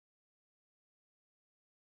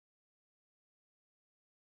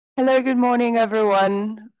Hello, good morning,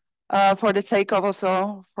 everyone. For the sake of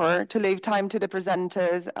also to leave time to the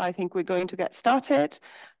presenters, I think we're going to get started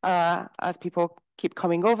as people keep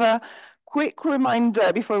coming over. Quick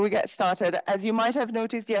reminder before we get started, as you might have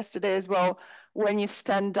noticed yesterday as well, when you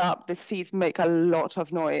stand up, the seats make a lot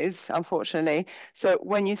of noise, unfortunately. So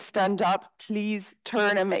when you stand up, please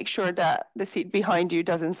turn and make sure that the seat behind you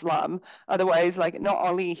doesn't slam. Otherwise, like not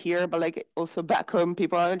only here, but like also back home,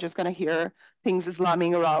 people are just gonna hear things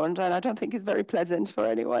slamming around, and I don't think it's very pleasant for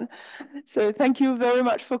anyone. So thank you very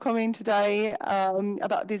much for coming today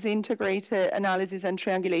about this integrated analysis and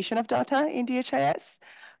triangulation of data in DHIS.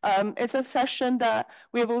 It's a session that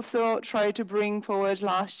we have also tried to bring forward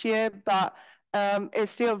last year, but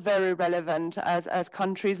it's still very relevant as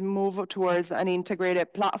countries move towards an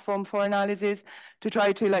integrated platform for analysis to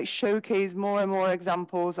try to like showcase more and more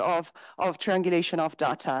examples of triangulation of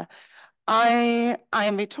data. I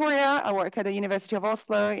am Victoria. I work at the University of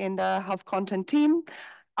Oslo in the health content team,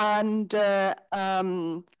 and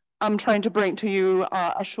I'm trying to bring to you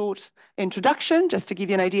a short introduction just to give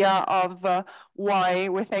you an idea of why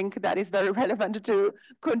we think that is very relevant to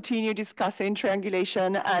continue discussing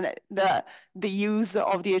triangulation and the use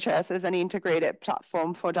of DHIS as an integrated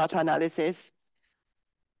platform for data analysis.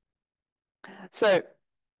 So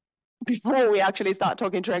before we actually start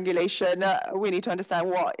talking triangulation, we need to understand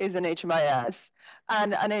what is an HMIS.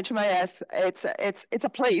 And an HMIS, it's a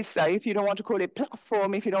place. If you don't want to call it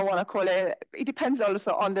platform, if you don't want to call it, it depends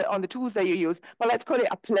also on the tools that you use. But let's call it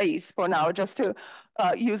a place for now, just to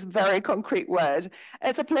use very concrete word.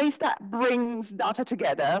 It's a place that brings data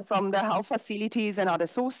together from the health facilities and other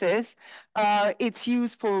sources. It's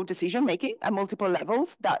used for decision making at multiple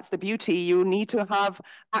levels. That's the beauty. You need to have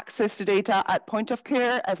access to data at point of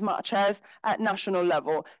care as much as at national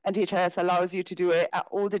level. And DHIS allows you to do it at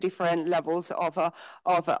all the different levels of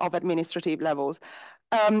administrative levels.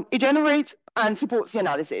 It generates and supports the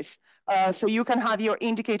analysis. So you can have your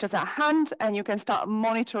indicators at hand and you can start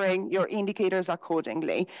monitoring your indicators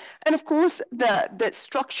accordingly. And of course, the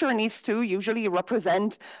structure needs to usually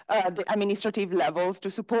represent the administrative levels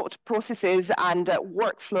to support processes and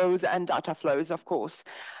workflows and data flows, of course.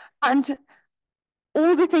 And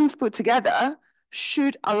all the things put together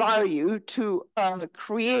should allow you to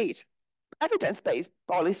create evidence-based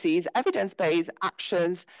policies, evidence-based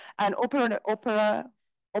actions, and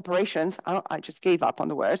operations. I just gave up on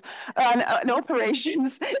the word. And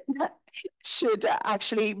operations that should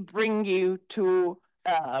actually bring you to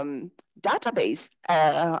database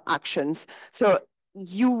actions. So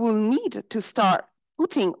you will need to start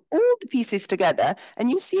putting all the pieces together, and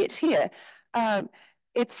you see it here.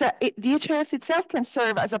 DHIS itself can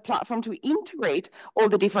serve as a platform to integrate all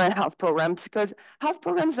the different health programs, because health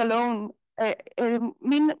programs alone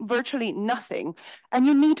mean virtually nothing. And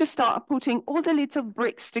you need to start putting all the little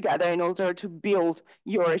bricks together in order to build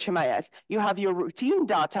your HMIS. You have your routine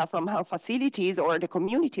data from health facilities or the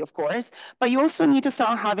community, of course, but you also need to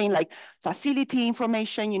start having like facility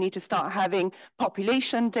information. You need to start having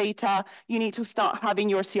population data. You need to start having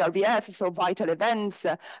your CRVS, so vital events,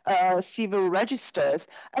 civil registers,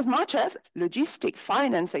 as much as logistic,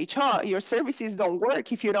 finance, HR. Your services don't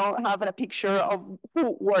work if you don't have a picture of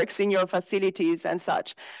who works in your facilities and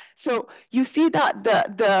such. So you see that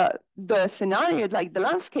the scenario, like the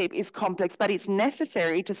landscape is complex, but it's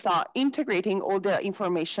necessary to start integrating all the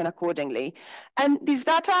information accordingly. And these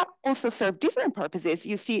data also serve different purposes.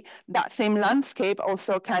 You see that same landscape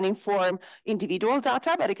also can inform individual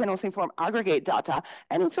data, but it can also inform aggregate data.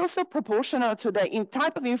 And it's also proportional to the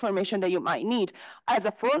type of information that you might need. As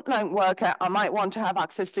a frontline worker, I might want to have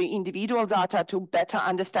access to individual data to better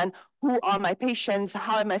understand who are my patients,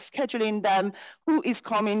 how am I scheduling them, who is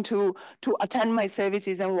coming to attend my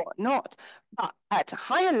services and whatnot. But at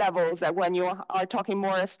higher levels, when you are talking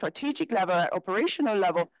more at strategic level, at operational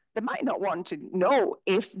level, they might not want to know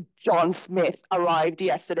if John Smith arrived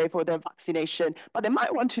yesterday for their vaccination, but they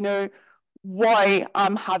might want to know why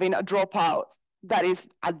I'm having a dropout that is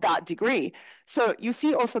at that degree. So you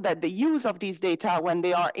see also that the use of these data when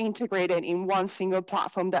they are integrated in one single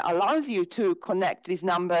platform that allows you to connect these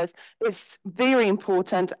numbers is very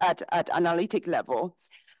important at analytic level.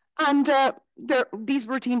 And these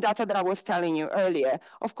routine data that I was telling you earlier,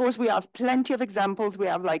 of course, we have plenty of examples. We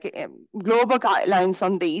have like global guidelines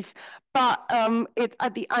on these, but it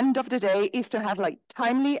at the end of the day is to have like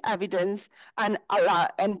timely evidence and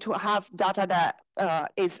to have data that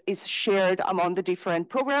is shared among the different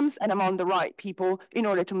programs and among the right people in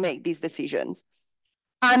order to make these decisions.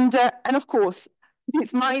 And of course,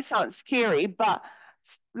 this might sound scary, but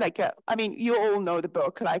I mean, you all know the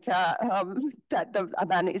book, that a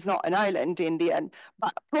man is not an island in the end,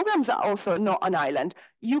 but programs are also not an island.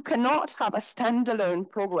 You cannot have a standalone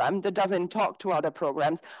program that doesn't talk to other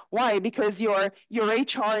programs. Why? Because your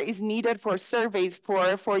HR is needed for surveys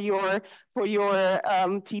for your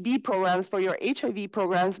TB programs, for your HIV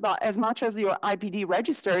programs, but as much as your IPD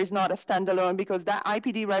register is not a standalone, because that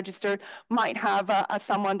IPD register might have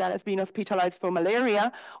someone that has been hospitalized for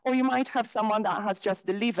malaria, or you might have someone that has just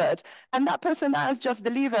delivered. And that person that has just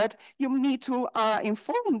delivered, you need to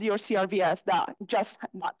inform your CRVS that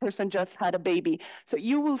that person just had a baby. So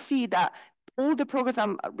you will see that all the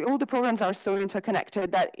programs are so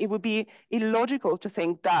interconnected that it would be illogical to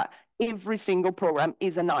think that every single program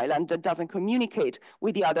is an island that doesn't communicate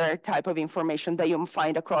with the other type of information that you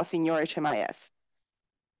find across in your HMIS.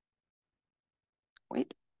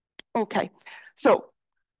 Wait, okay. So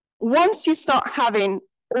once you start having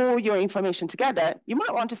all your information together, you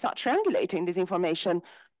might want to start triangulating this information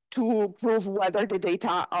to prove whether the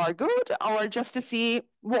data are good, or just to see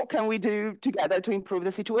what can we do together to improve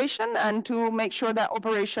the situation and to make sure that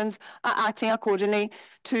operations are acting accordingly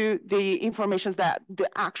to the information that the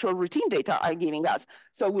actual routine data are giving us.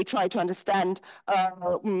 So we try to understand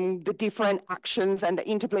the different actions and the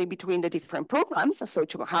interplay between the different programs, so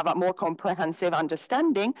to have a more comprehensive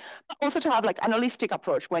understanding, but also to have like an holistic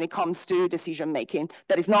approach when it comes to decision making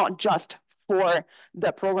that is not just for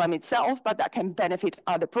the program itself, but that can benefit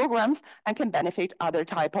other programs and can benefit other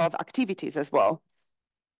type of activities as well.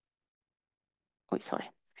 Oh, sorry.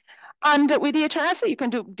 And with DHIS, you can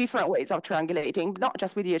do different ways of triangulating, not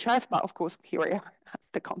just with DHIS, but of course, here we are at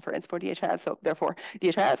the conference for DHIS, so therefore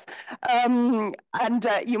DHIS.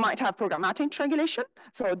 You might have programmatic triangulation,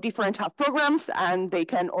 so different have programs and they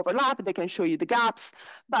can overlap, they can show you the gaps,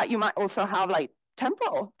 but you might also have like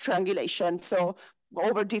temporal triangulation. So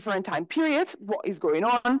over different time periods, what is going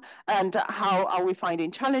on and how are we finding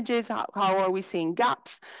challenges, how are we seeing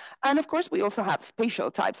gaps. And of course, we also have spatial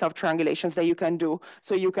types of triangulations that you can do.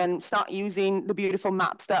 So you can start using the beautiful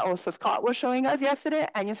maps that also Scott was showing us yesterday,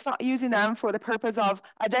 and you start using them for the purpose of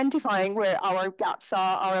identifying where our gaps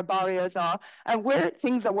are, our barriers are, and where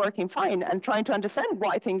things are working fine, and trying to understand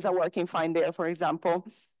why things are working fine there, for example.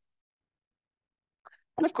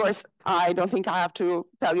 And of course, I don't think I have to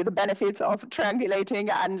tell you the benefits of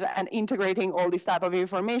triangulating and integrating all this type of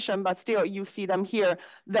information, but still you see them here.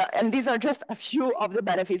 And these are just a few of the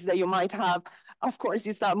benefits that you might have. Of course,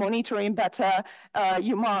 you start monitoring better,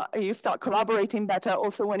 you start collaborating better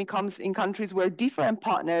also when it comes in countries where different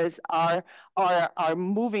partners are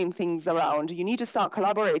moving things around. You need to start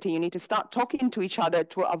collaborating, you need to start talking to each other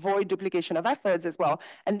to avoid duplication of efforts as well.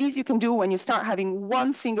 And these you can do when you start having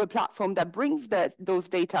one single platform that brings those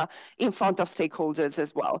data in front of stakeholders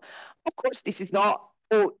as well. Of course, this is not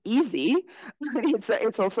all easy.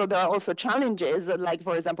 It's also, there are also challenges, like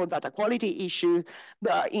for example, data quality issue,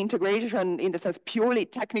 the integration in the sense purely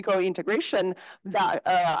technical integration, that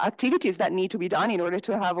activities that need to be done in order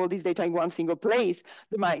to have all these data in one single place.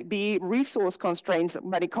 There might be resource constraints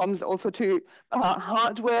when it comes also to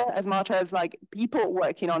hardware as much as like people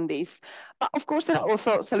working on this. But of course, there are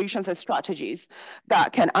also solutions and strategies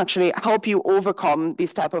that can actually help you overcome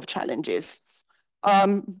these type of challenges.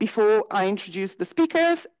 Before I introduce the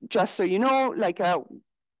speakers, just so you know, like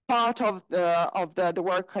part of the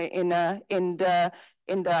work in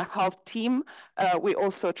the health team, we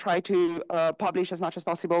also try to publish as much as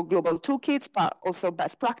possible global toolkits, but also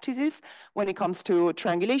best practices when it comes to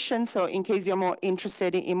triangulation. So in case you're more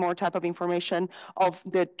interested in more type of information of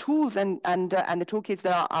the tools and the toolkits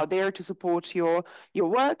that are out there to support your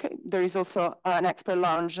work, there is also an expert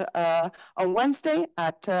lounge on Wednesday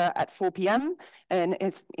at 4 p.m. and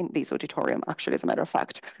it's in this auditorium, actually, as a matter of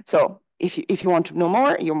fact. So if you want to know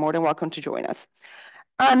more, you're more than welcome to join us.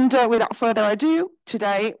 And without further ado,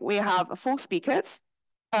 today we have 4 speakers.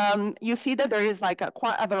 You see that there is like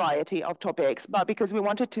quite a variety of topics, but because we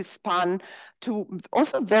wanted to span to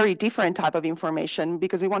also very different type of information,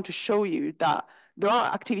 because we want to show you that there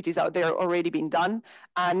are activities out there already being done,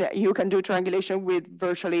 and you can do triangulation with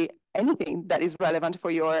virtually anything that is relevant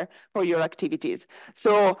for your activities.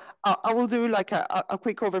 So I will do like a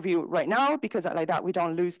quick overview right now, because like that we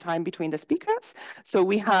don't lose time between the speakers. So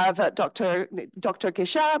we have Dr.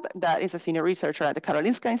 Keshab, that is a senior researcher at the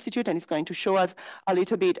Karolinska Institute, and is going to show us a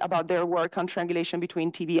little bit about their work on triangulation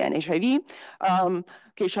between TB and HIV.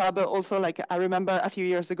 Keisha, but also like I remember a few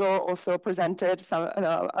years ago also presented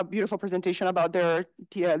a beautiful presentation about their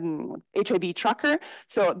HIV tracker.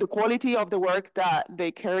 So the quality of the work that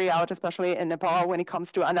they carry out, especially in Nepal, when it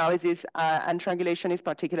comes to analysis and triangulation, is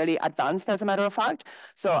particularly advanced, as a matter of fact.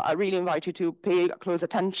 So I really invite you to pay close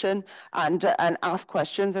attention and ask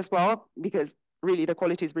questions as well, because really the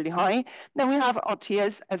quality is really high. Then we have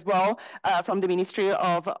OTIAs as well from the Ministry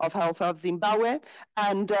of Health of Zimbabwe,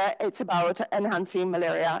 and it's about enhancing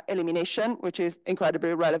malaria elimination, which is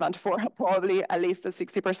incredibly relevant for probably at least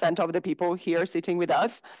 60% of the people here sitting with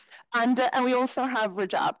us. And we also have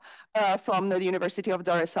Rajab from the University of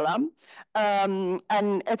Dar es Salaam,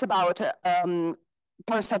 and it's about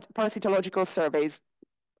parasitological surveys.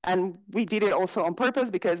 And we did it also on purpose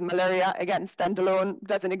because malaria, again, standalone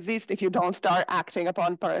doesn't exist if you don't start acting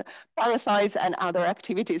upon parasites and other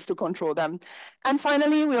activities to control them. And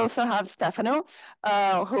finally, we also have Stefano,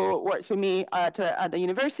 who works with me at the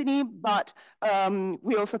university, but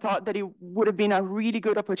we also thought that it would have been a really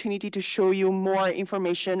good opportunity to show you more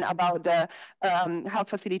information about the health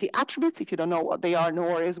facility attributes. If you don't know what they are, no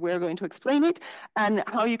worries, we're going to explain it, and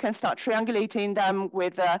how you can start triangulating them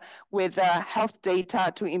with health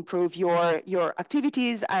data to improve your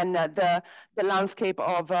activities and the landscape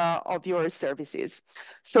of your services.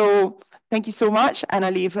 So thank you so much, and I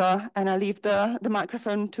leave the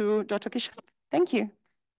microphone to Dr. Kishal. Thank you.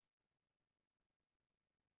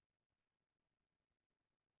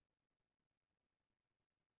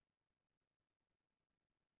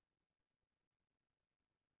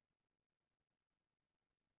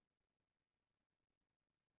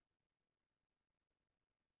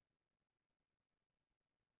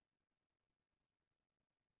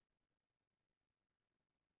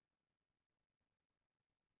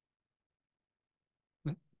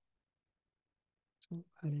 So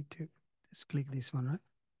I need to just click this one, right?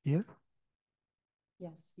 Here?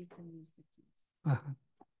 Yes, you can use the keys.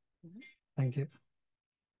 Thank you.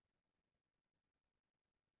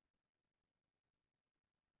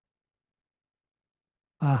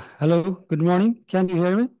 Hello, good morning. Can you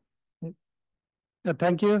hear me?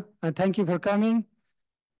 Thank you, and thank you for coming.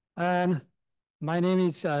 And my name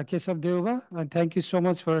is Kesav Deuba, and thank you so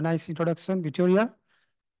much for a nice introduction, Victoria.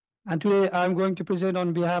 And today I'm going to present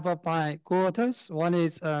on behalf of my co-authors. One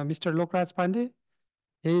is Mr. Lokraj Pandey.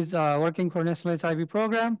 He's working for National HIV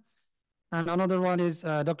Program. And another one is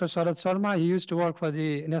Dr. Sharad Sharma. He used to work for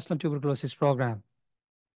the National Tuberculosis Program.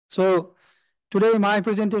 So today my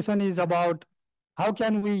presentation is about how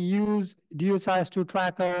can we use DHIS2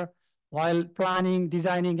 tracker while planning,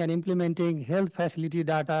 designing, and implementing health facility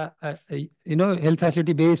data, health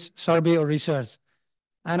facility-based survey or research.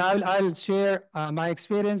 And I'll share my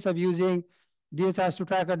experience of using DHIS2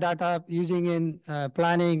 tracker data using in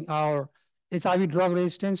planning our HIV drug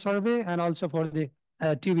resistance survey and also for the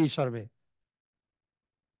TB survey.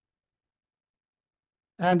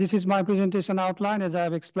 And this is my presentation outline. As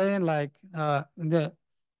I've explained, I'll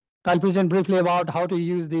present briefly about how to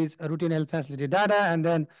use these routine health facility data and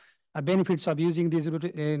then benefits of using these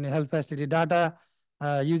routine health facility data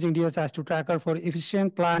using DHIS2 tracker for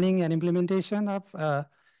efficient planning and implementation of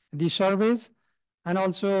these surveys. And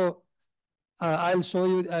also, I'll show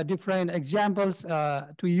you different examples to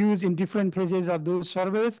use in different phases of those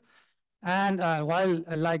surveys. And while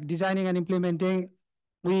designing and implementing,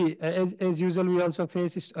 we, as usual, we also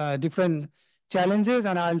face different challenges,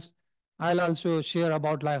 and I'll also share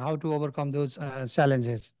about how to overcome those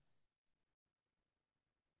challenges.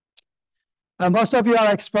 Most of you are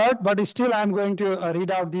expert, but still I'm going to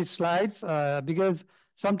read out these slides because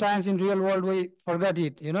sometimes in real world we forget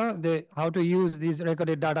it, how to use these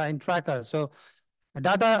recorded data in trackers. So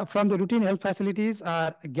data from the routine health facilities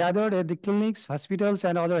are gathered at the clinics, hospitals,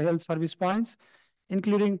 and other health service points,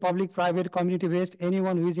 including public, private, community-based,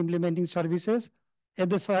 anyone who is implementing services at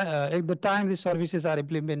the time the services are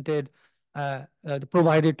implemented,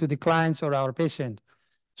 provided to the clients or our patient.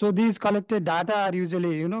 So these collected data are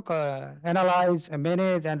usually, analyzed,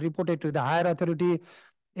 managed, and reported to the higher authority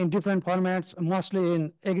in different formats, mostly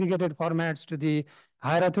in aggregated formats to the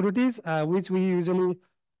higher authorities, which we usually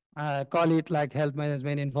call it like health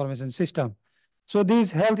management information system. So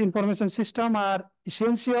these health information systems are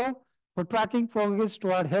essential for tracking progress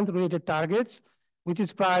toward health-related targets, which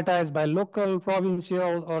is prioritized by local,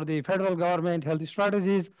 provincial, or the federal government health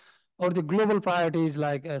strategies, or the global priorities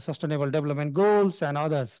like sustainable development goals and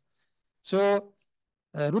others. So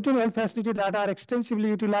routine health facility data are extensively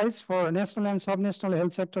utilized for national and subnational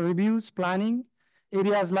health sector reviews, planning,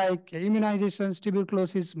 areas like immunizations,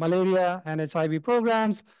 tuberculosis, malaria, and HIV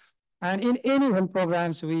programs. And in any health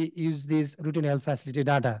programs, we use these routine health facility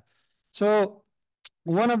data. So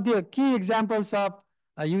one of the key examples of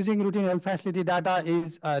using routine health facility data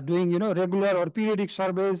is doing, regular or periodic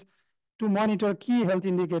surveys to monitor key health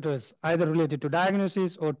indicators, either related to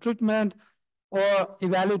diagnosis or treatment, or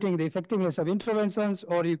evaluating the effectiveness of interventions,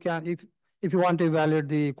 or you can, if you want to evaluate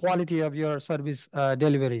the quality of your service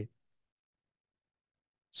delivery.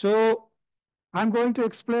 So I'm going to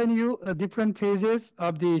explain you different phases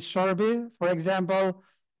of the survey. For example,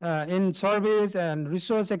 in surveys and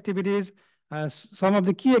research activities, some of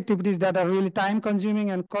the key activities that are really time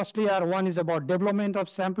consuming and costly are, one is about development of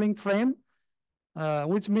sampling frame,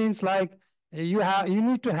 which means like you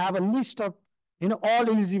need to have a list of all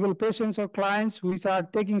eligible patients or clients which are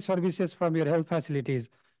taking services from your health facilities.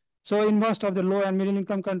 So in most of the low and middle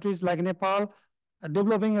income countries like Nepal,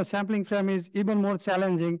 developing a sampling frame is even more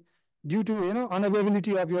challenging due to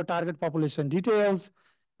unavailability of your target population details,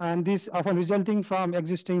 and this often resulting from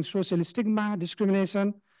existing social stigma,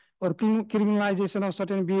 discrimination, or criminalization of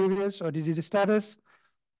certain behaviors or disease status.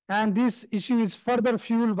 And this issue is further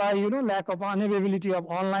fueled by lack of unavailability of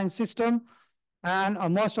online system, and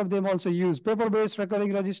most of them also use paper-based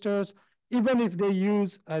recording registers. Even if they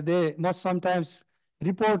use, they must sometimes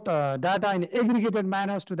report data in aggregated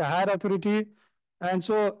manners to the higher authority. And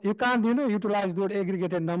so you can't utilize those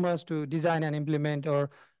aggregated numbers to design and implement, or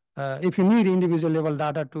if you need individual level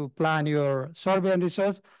data to plan your survey and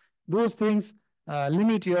research, those things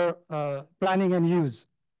limit your planning and use.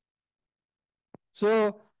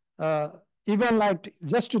 So even like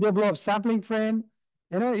just to develop sampling frame,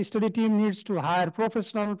 study team needs to hire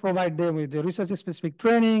professional, provide them with the research-specific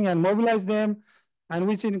training and mobilize them, and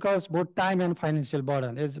which incurs both time and financial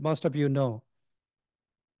burden, as most of you know.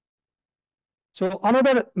 So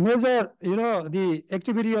another major, the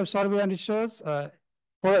activity of survey and research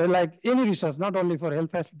for like any research, not only for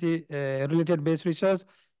health facility related based research,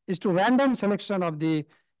 is to random selection of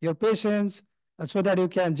your patients so that you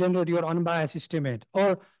can generate your unbiased estimate,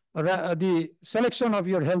 or the selection of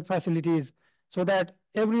your health facilities so that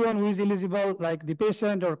everyone who is eligible, like the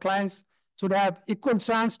patient or clients, should have equal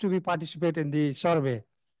chance to be participate in the survey.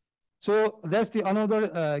 So that's the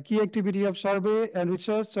another key activity of survey and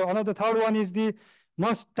research. So another third one is the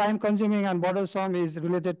most time consuming and burdensome is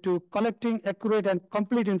related to collecting accurate and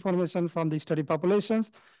complete information from the study populations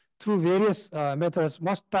through various methods.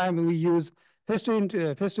 Most time we use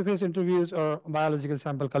face-to-face interviews or biological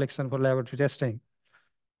sample collection for laboratory testing.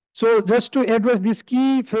 So just to address these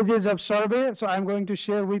key phases of survey, so I'm going to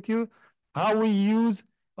share with you how we use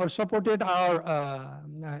or supported our,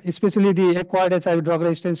 especially the acquired HIV drug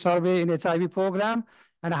resistance survey in HIV program,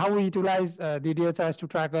 and how we utilize the DHIS to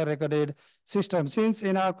track our recorded system. Since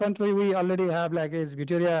in our country, we already have, like as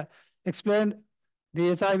Victoria explained,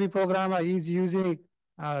 the HIV program is using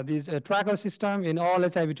this tracker system in all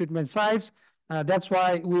HIV treatment sites. That's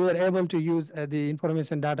why we were able to use the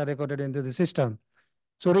information data recorded into the system.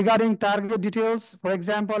 So regarding target details, for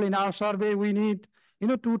example, in our survey, we need,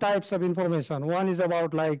 two types of information. One is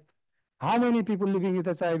about like how many people living with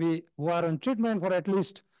HIV who are on treatment for at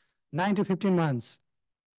least 9 to 15 months.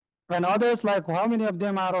 And others, like how many of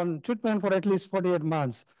them are on treatment for at least 48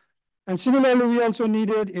 months. And similarly, we also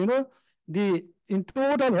needed, in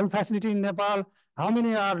total health facility in Nepal, how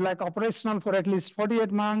many are like operational for at least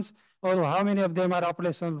 48 months, or how many of them are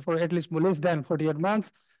operational for at least less than 48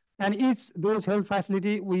 months. And each those health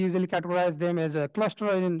facility, we usually categorize them as a cluster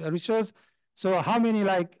in research. So how many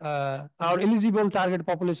our eligible target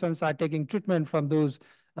populations are taking treatment from those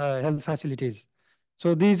health facilities.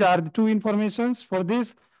 So these are the two informations for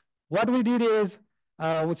this. What we did is,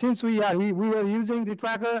 since we were using the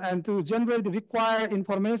tracker and to generate the required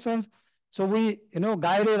information, so we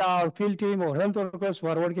guided our field team or health workers who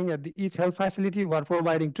are working at each health facility, who are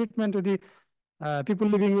providing treatment to the people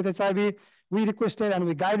living with HIV. We requested and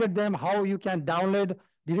we guided them how you can download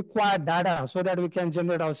the required data so that we can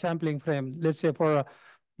generate our sampling frame. Let's say for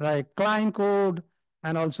like client code,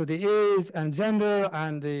 and also the age and gender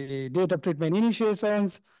and the date of treatment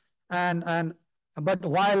initiations, but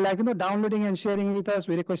while downloading and sharing with us,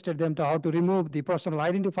 we requested them to how to remove the personal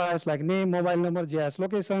identifiers like name, mobile number, GIS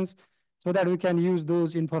locations, so that we can use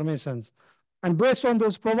those informations. And based on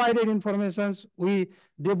those provided informations, we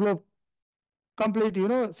developed complete,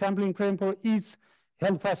 sampling frame for each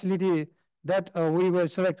health facility that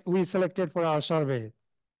we selected for our survey.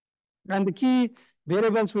 And the key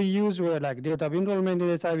variables we used were like date of enrollment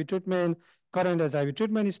in HIV treatment, current HIV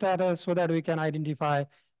treatment status, so that we can identify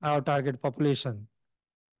our target population.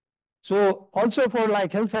 So also for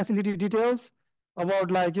like health facility details about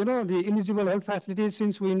the eligible health facilities,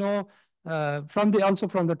 since we know from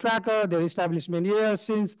the tracker, their establishment year,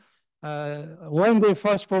 since when they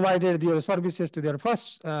first provided their services to their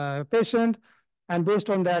first patient, And based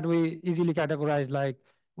on that, we easily categorize like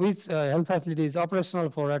which health facility is operational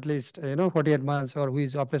for at least 48 months, or who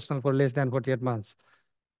is operational for less than 48 months.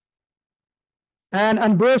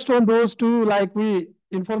 And based on those two, like we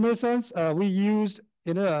informations, we used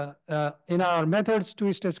in our methods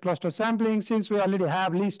two-stage cluster sampling, since we already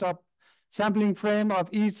have list of sampling frame of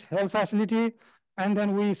each health facility, and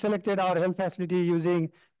then we selected our health facility using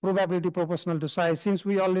probability proportional to size, since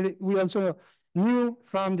we also knew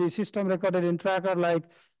from the system recorded in tracker like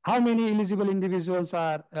how many eligible individuals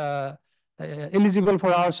are eligible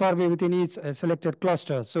for our survey within each selected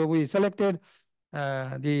cluster. So we selected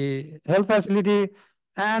the health facility,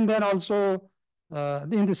 and then also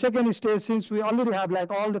in the second stage, since we already have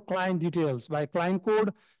like all the client details by client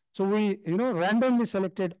code, so we randomly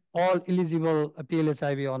selected all eligible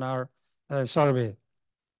PLSIV on our survey.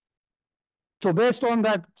 So based on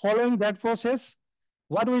that, following that process,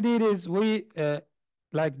 what we did is we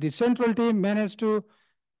like the central team managed to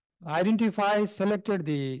identify, selected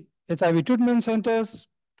the HIV treatment centers,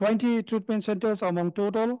 20 treatment centers among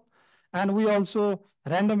total, and we also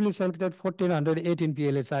randomly selected 1,418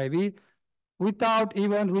 PLSIV without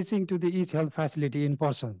even reaching to the each health facility in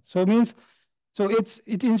person. So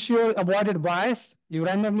it ensures avoided bias. You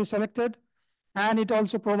randomly selected, and it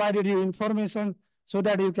also provided you information so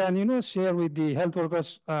that you can share with the health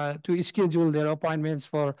workers to schedule their appointments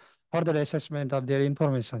for further assessment of their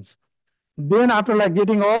informations. Then after like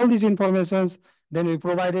getting all these informations, then we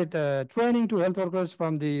provided training to health workers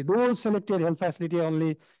from those selected health facility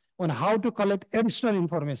only on how to collect additional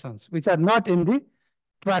informations which are not in the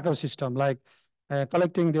tracker system, like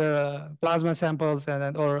collecting their plasma samples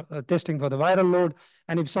or testing for the viral load.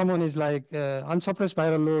 And if someone is like unsuppressed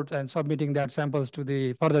viral load, and submitting that samples to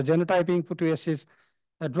the further genotyping to assess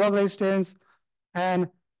drug resistance. And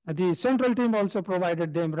the central team also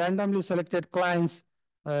provided them randomly selected clients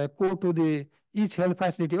go to the each health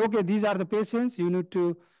facility. Okay, these are the patients. You need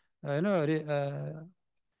to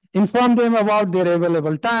inform them about their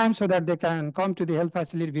available time so that they can come to the health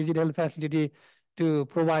facility, visit health facility to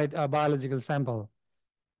provide a biological sample.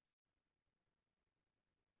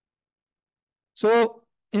 So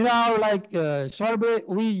in our survey,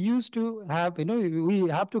 we used to have, we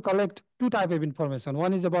have to collect two types of information.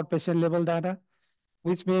 One is about patient level data,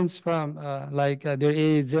 which means from their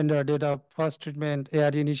age, gender, date of first treatment,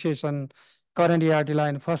 ART initiation, current ART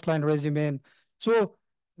line, first line regimen. So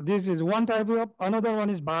this is one type of. Another one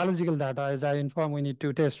is biological data. As I informed, we need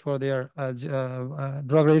to test for their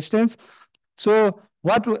drug resistance. So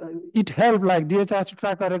what it helped, like DHR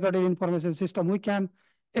tracker recorded information system, we can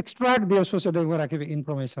extract their socio-demographic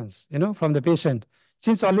informations, from the patient,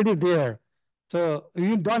 since already there. So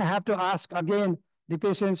you don't have to ask again the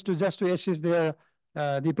patients to assess their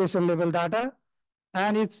the patient level data.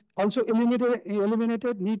 And it's also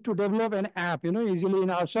eliminated need to develop an app. Usually in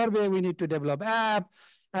our survey, we need to develop app.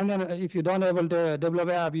 And then if you don't able to develop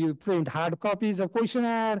app, you print hard copies of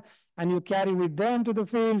questionnaire and you carry with them to the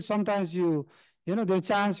field. Sometimes there's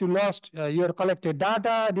chance you lost your collected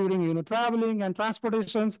data during, traveling and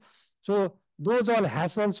transportations. So those all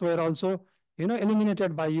hassles were also,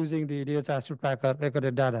 eliminated by using the DHR tracker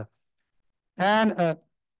recorded data. And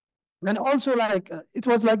also it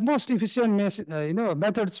was like most efficient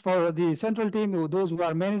methods for the central team, those who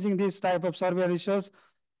are managing this type of survey research.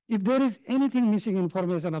 If there is anything missing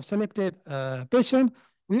information of selected patient,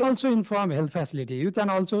 we also inform health facility. You can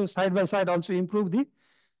also side by side also improve the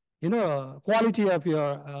quality of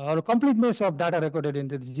your or completeness of data recorded in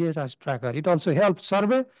the GSR tracker. It also helps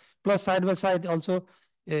survey plus side by side also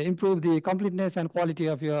improve the completeness and quality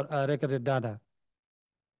of your recorded data.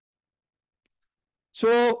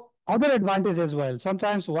 So other advantage as well.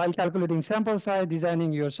 Sometimes while calculating sample size,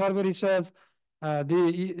 designing your survey research,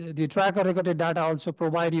 the tracker recorded data also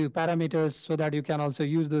provide you parameters so that you can also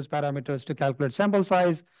use those parameters to calculate sample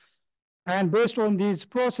size. And based on this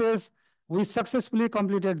process, we successfully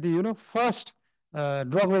completed the first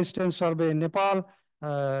drug resistance survey in Nepal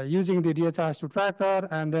using the DHR2 tracker,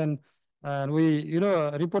 and then we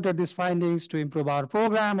reported these findings to improve our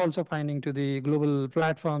program, also finding to the global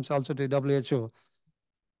platforms, also to WHO.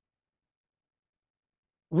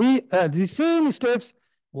 We the same steps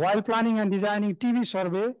while planning and designing TB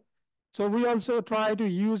survey. So we also try to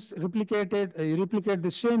replicate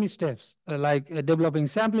the same steps like developing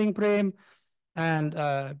sampling frame, and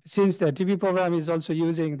since the TB program is also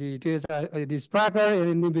using this tracker and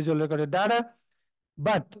individual recorded data,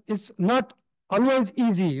 but it's not always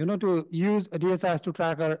easy, to use a DHR2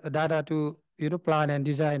 tracker data to plan and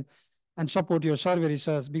design and support your survey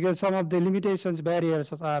research, because some of the limitations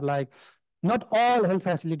barriers are like not all health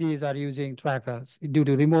facilities are using trackers due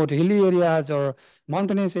to remote hilly areas or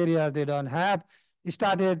mountainous areas. They don't have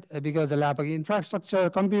started because the lack of infrastructure,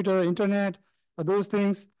 computer, internet, those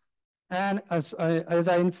things. And as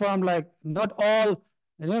I informed, like not all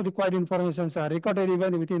required informations are recorded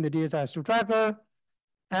even within the DHIS2 tracker.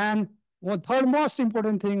 And one third most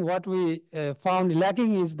important thing, what we found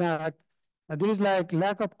lacking is that there is like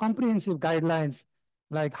lack of comprehensive guidelines,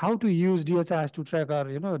 like how to use DHIS2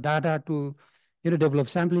 tracker, data to, develop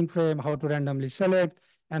sampling frame, how to randomly select,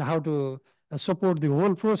 and how to support the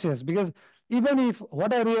whole process. Because even if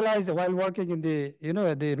what I realized while working in the,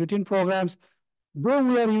 the routine programs, though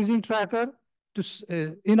we are using tracker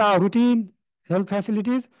in our routine health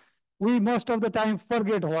facilities, we most of the time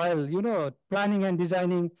forget while planning and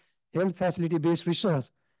designing health facility based research,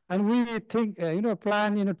 and we think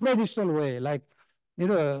plan in a traditional way, like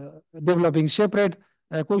developing separate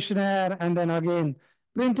questionnaire and then again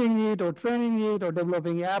printing it or training it or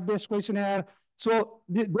developing app based questionnaire. So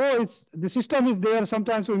though the system is there,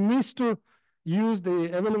 sometimes we miss to use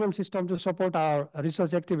the available system to support our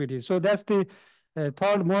research activities. So that's the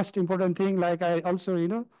third most important thing. Like I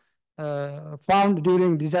also found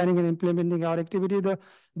during designing and implementing our activity.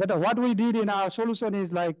 But what we did in our solution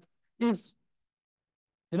is like, if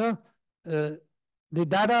the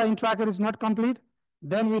data in tracker is not complete,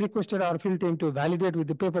 then we requested our field team to validate with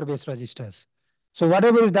the paper-based registers. So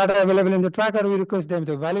whatever is data available in the tracker, we request them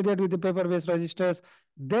to validate with the paper-based registers,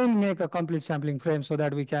 then make a complete sampling frame so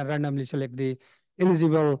that we can randomly select the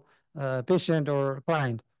eligible patient or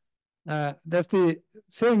client. That's the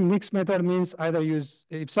same mixed method, means either use,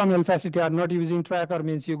 if some health facility are not using tracker,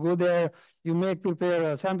 means you go there, you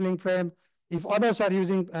prepare a sampling frame. If others are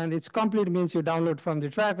using and it's complete, means you download from the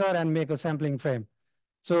tracker and make a sampling frame.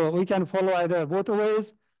 So we can follow either both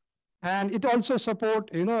ways. And it also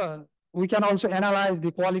support, we can also analyze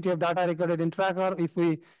the quality of data recorded in tracker. If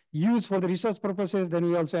we use for the research purposes, then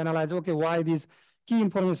we also analyze, okay, why these key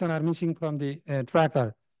information are missing from the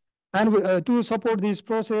tracker. And to support this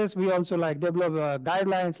process, we also like develop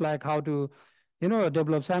guidelines, like how to,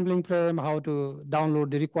 develop sampling frame, how to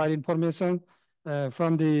download the required information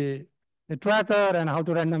from the tracker, and how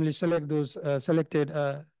to randomly select those selected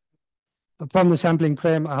from the sampling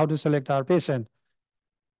frame, how to select our patient.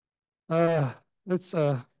 Let's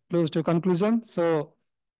close to conclusion. So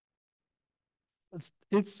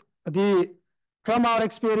it's the, from our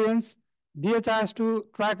experience,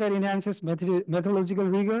 DHIS2 tracker enhances methodological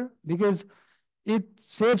rigor because it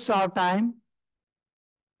saves our time,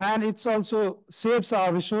 and it also saves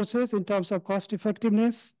our resources in terms of cost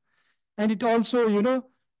effectiveness. And it also,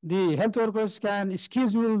 the health workers can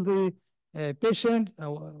schedule the patient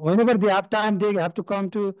whenever they have time. They have to come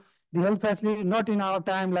to the health facility, not in our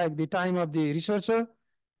time, like the time of the researcher.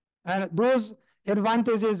 And those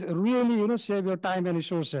advantages really, save your time and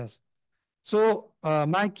resources. So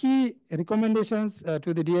my key recommendations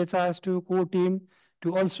to the DHIS2 core team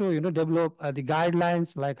to also, develop the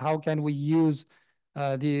guidelines, like how can we use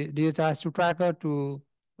the DHIS2 tracker to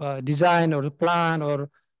design or plan or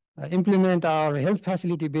implement our health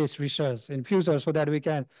facility-based research in future, so that we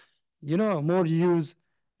can, more use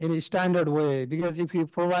in a standard way. Because if you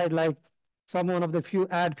provide like someone of the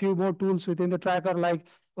add few more tools within the tracker, like,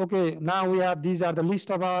 okay, now we have, these are the list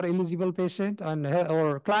of our eligible patient and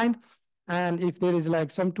or client. And if there is like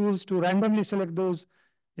some tools to randomly select those,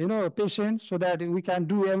 patients, so that we can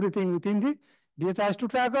do everything within the DHIS2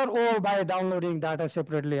 tracker or by downloading data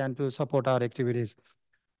separately and to support our activities.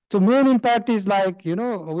 So main impact is like,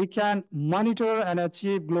 we can monitor and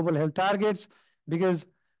achieve global health targets, because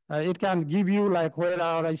it can give you like where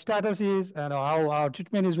our status is and how our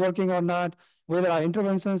treatment is working or not, whether our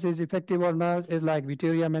interventions is effective or not. Is like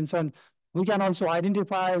Victoria mentioned, we can also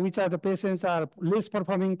identify which are the patients are less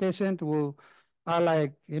performing patient who are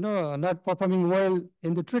like, not performing well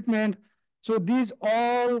in the treatment. So these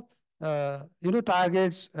all,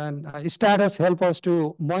 targets and status help us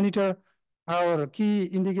to monitor our key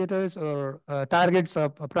indicators or targets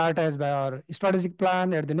prioritized by our strategic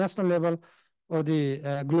plan at the national level or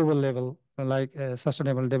the global level, like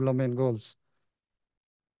sustainable development goals.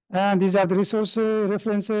 And these are the resource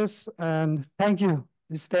references. And thank you.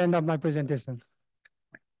 This is the end of my presentation.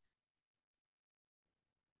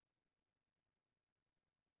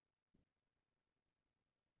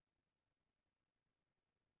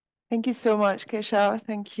 Thank you so much, Keshav.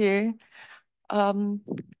 Thank you.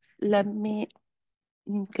 Let me,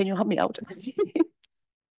 can you help me out?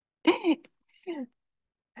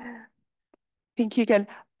 Thank you again.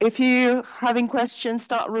 If you're having questions,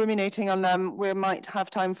 start ruminating on them. We might have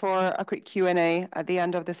time for a quick Q&A at the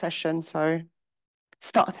end of the session. So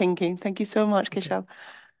start thinking. Thank you so much, Keshav.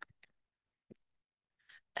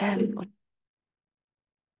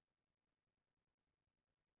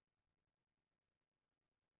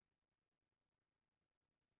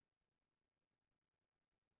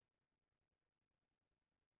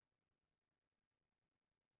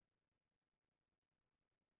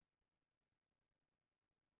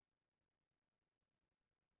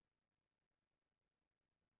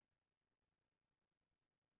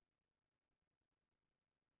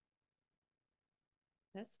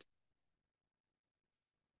 Test.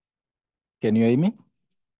 Can you hear me?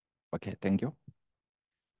 Okay, thank you.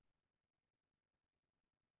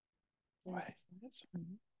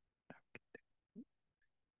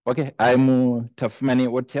 Okay, I'm Tafmani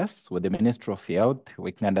Otias with the Ministry of Health,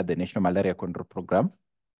 working under the National Malaria Control Program.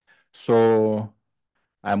 So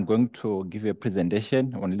I'm going to give you a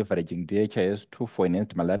presentation on leveraging DHIS2 for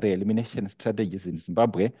enhanced malaria elimination strategies in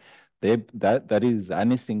Zimbabwe. That is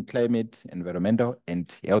harnessing climate, environmental,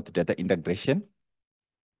 and health data integration.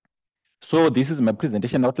 So this is my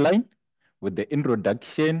presentation outline with the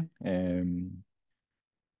introduction,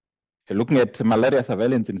 looking at malaria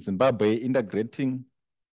surveillance in Zimbabwe, integrating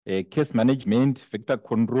case management, vector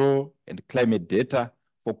control, and climate data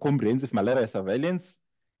for comprehensive malaria surveillance.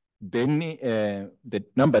 Then the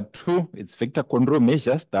number 2 is vector control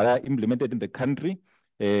measures that are implemented in the country.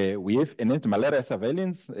 We have enhanced malaria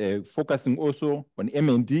surveillance, focusing also on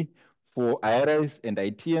MND for IRS and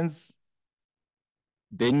ITNs.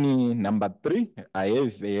 Then number 3, I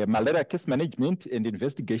have malaria case management and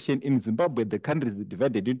investigation in Zimbabwe. The country is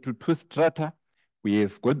divided into 2 strata. We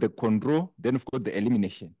have got the control, then we've got the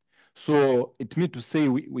elimination. So it means to say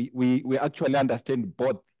we actually understand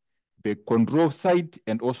both the control side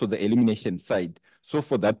and also the elimination side. So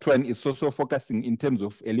for that one, it's also focusing in terms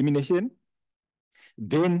of elimination.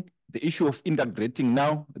 Then the issue of integrating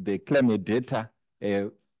now the climate data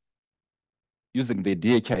using the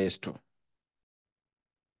DHIS2.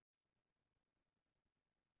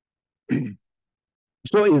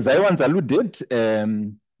 So as I once alluded,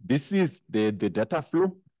 this is the data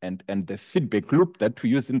flow and the feedback loop that we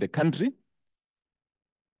use in the country.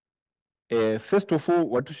 First of all,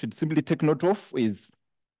 what we should simply take note of is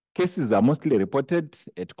cases are mostly reported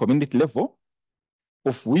at community level,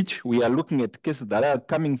 of which we are looking at cases that are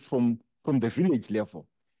coming from the village level.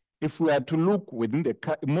 If we are to look within the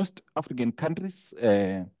most African countries,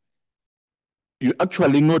 you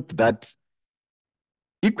actually note that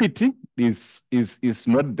equity is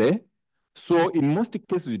not there. So in most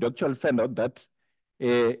cases, you'd actually find out that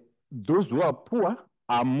those who are poor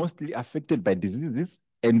are mostly affected by diseases,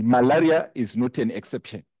 and malaria is not an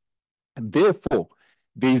exception. Therefore,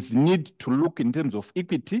 there is need to look in terms of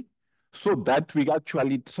equity so that we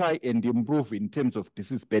actually try and improve in terms of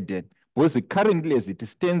disease burden. Because currently, as it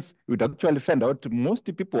stands, you'd actually find out most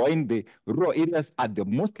people who are in the rural areas are the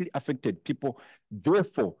mostly affected people.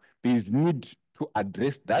 Therefore, there is need to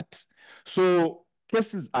address that. So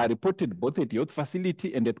cases are reported both at health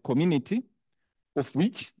facility and at community, of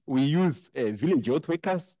which we use village health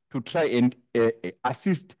workers to try and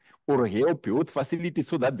assist or help health facilities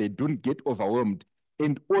so that they don't get overwhelmed,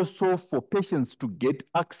 and also for patients to get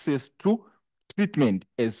access to treatment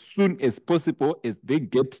as soon as possible as they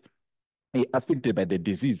get affected by the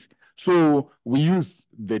disease. So we use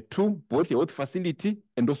the two, both the health facility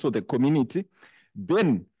and also the community.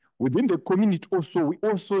 Then within the community also, we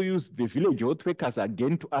also use the village health workers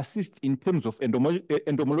again to assist in terms of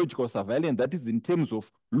entomological surveillance. That is in terms of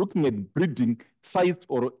looking at breeding sites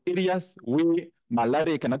or areas where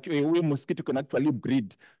malaria can actually, where mosquito can actually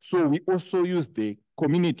breed. So we also use the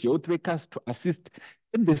community health workers to assist.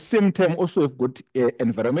 At the same time, also we've got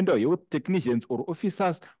environmental health technicians or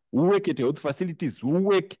officers who work at health facilities, who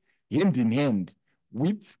work hand in hand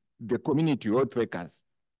with the community health workers.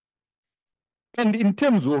 And in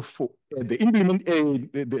terms of the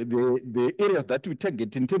areas that we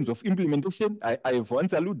target in terms of implementation, I have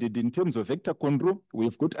once alluded in terms of vector control,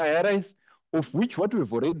 we've got IRIs, of which what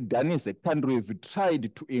we've already done as a country, we've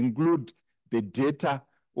tried to include the data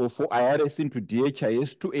for IRS into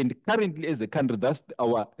DHIS2, and currently as a country, that's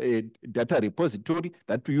our data repository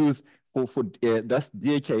that we use for that's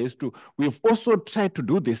DHIS2. We've also tried to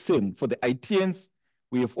do the same for the ITNs.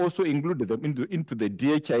 We have also included them into the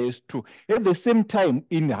DHIS2. At the same time,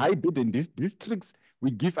 in high burden districts,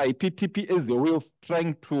 we give IPTP as a way of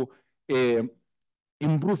trying to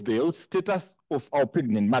improve the health status of our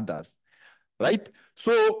pregnant mothers, right?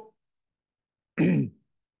 So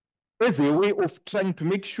as a way of trying to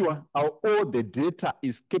make sure all the data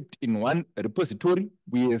is kept in one repository,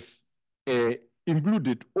 we have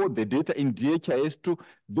included all the data in DHIS2.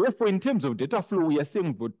 Therefore, in terms of data flow, we are saying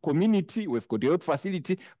we've got community, we've got health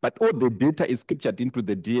facility, but all the data is captured into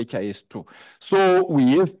the DHIS2. So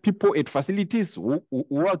we have people at facilities who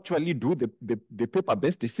actually do the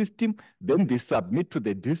paper-based system, then they submit to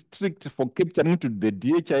the district for capturing to the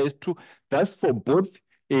DHIS2. That's for both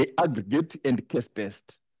aggregate and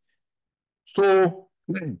case-based. So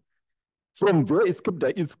from there, it's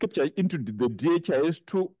captured into the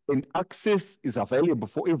DHIS2, and access is available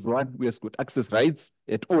for everyone who has got access rights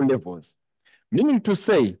at all levels. Meaning to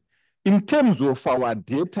say, in terms of our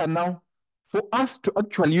data now, for us to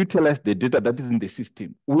actually utilize the data that is in the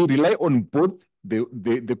system, we rely on both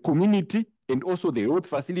the community and also the health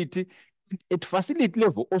facility. At facility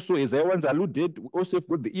level, also, as I once alluded, we also have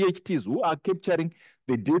got the EHTs who are capturing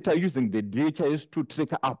the data using the DHIS2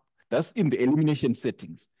 tracker app. That's in the elimination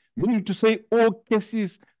settings. Meaning to say all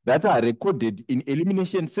cases that are recorded in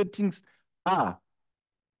elimination settings are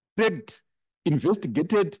tracked,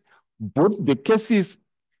 investigated, both the cases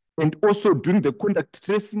and also during the contact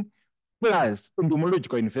tracing, plus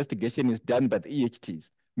entomological investigation is done by the EHTs.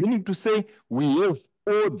 Meaning to say we have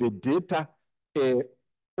all the data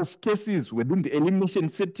of cases within the elimination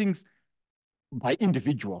settings by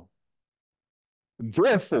individual.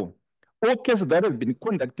 Therefore, all cases that have been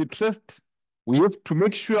conducted traced, we have to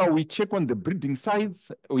make sure we check on the breeding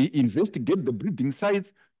sites, we investigate the breeding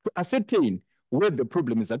sites to ascertain where the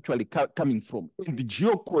problem is actually coming from. And the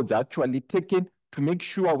geocodes are actually taken to make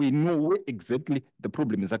sure we know where exactly the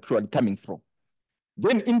problem is actually coming from.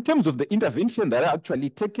 Then in terms of the intervention that are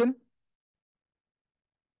actually taken,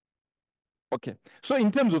 okay, so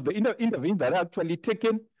in terms of the intervention that are actually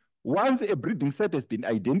taken, once a breeding site has been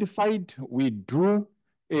identified, we do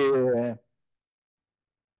a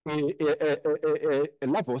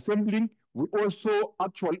level sampling. We also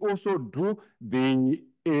actually also do the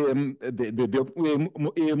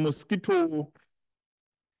mosquito.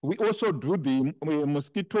 We also do the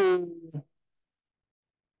mosquito.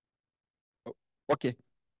 Okay,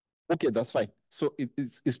 that's fine. So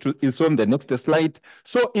it's on the next slide.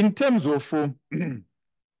 So in terms of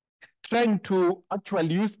trying to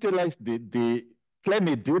actually utilize the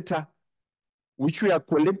climate data which we are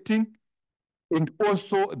collecting, and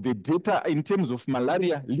also the data in terms of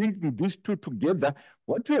malaria, linking these two together,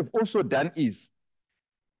 what we have also done is,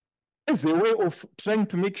 as a way of trying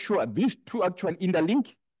to make sure these two actually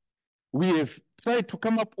interlink, we have tried to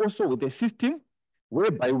come up also with a system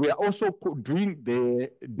whereby we are also doing the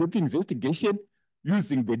data investigation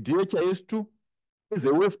using the DHIS2 as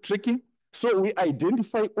a way of tracking. So we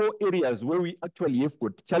identify all areas where we actually have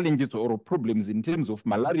got challenges or problems in terms of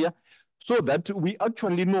malaria, so that we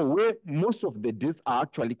actually know where most of the deaths are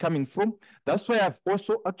actually coming from. That's why I've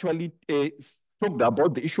also actually talked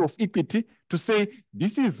about the issue of EPT to say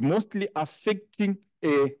this is mostly affecting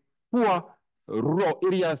poor rural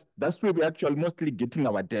areas. That's where we're actually mostly getting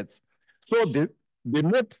our deaths. So the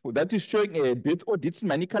map that is showing a death audit in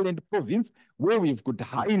Manicaland province, where we've got a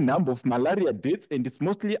high number of malaria deaths, and it's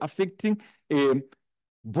mostly affecting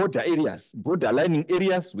border areas, borderlining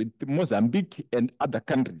areas with Mozambique and other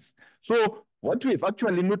countries. So what we've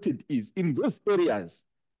actually noted is in those areas,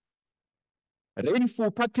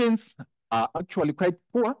 rainfall patterns are actually quite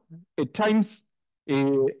poor. At times,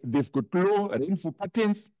 they've got low rainfall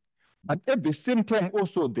patterns, but at the same time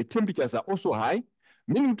also the temperatures are also high.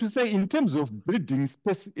 Meaning to say, in terms of breeding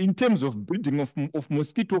space, in terms of breeding of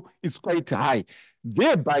mosquito, is quite high.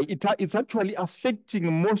 Thereby, it's actually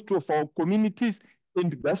affecting most of our communities,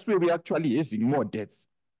 and that's where we're actually having more deaths.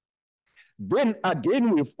 Then again,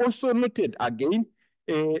 we've also noted again,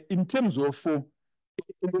 in terms of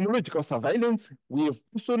immunological surveillance, we have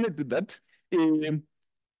also noted that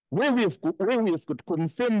where we have got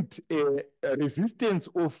confirmed resistance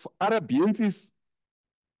of Arabiensis,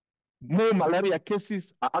 more malaria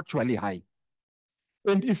cases are actually high.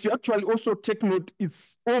 And if you actually also take note,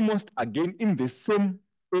 it's almost again in the same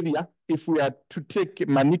area. If we are to take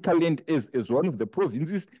Manicaland as one of the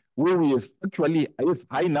provinces where we have actually have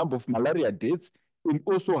high number of malaria deaths and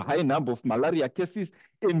also high number of malaria cases,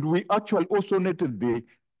 and we actually also noted the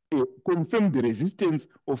confirmed resistance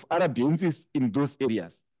of Arabiensis in those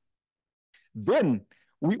areas. Then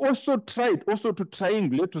we also tried also to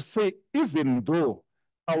triangulate to say, even though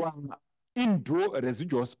our indoor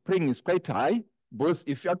residual spraying is quite high, because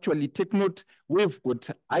if you actually take note, we've got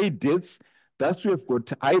high deaths, that's where we've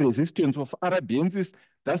got high resistance of Arabiensis,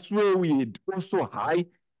 that's where we had also high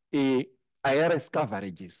IRS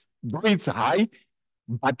coverages. Though it's high,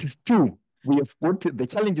 but still we have got the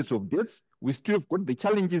challenges of deaths, we still have got the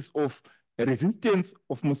challenges of resistance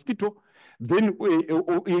of mosquito. Then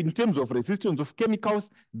in terms of resistance of chemicals,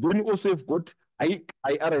 then you also have got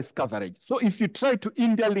IRS coverage. So if you try to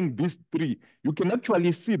interlink these three, you can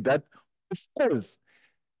actually see that, of course,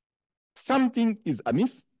 something is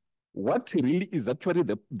amiss. What really is actually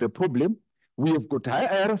the problem? We have got high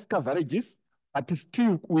IRS coverages, but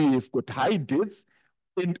still we have got high deaths,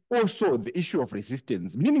 and also the issue of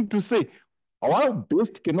resistance, meaning to say our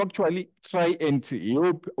best can actually try and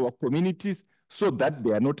help our communities so that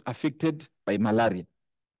they are not affected by malaria.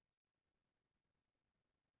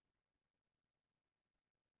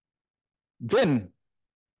 Then,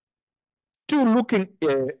 still looking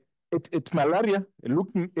at malaria,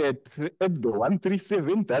 looking at the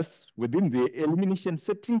 137, that's within the elimination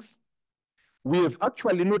settings, we have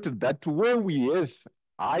actually noted that where we have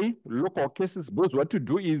high local cases, because what to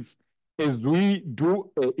do is, as we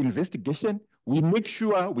do investigation, we make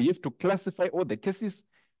sure we have to classify all the cases.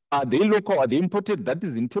 Are they local? Are they imported? That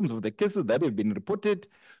is in terms of the cases that have been reported.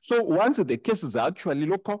 So once the cases are actually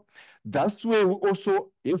local, that's where we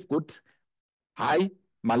also have got high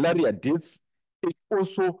malaria deaths, and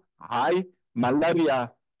also high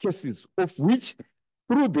malaria cases, of which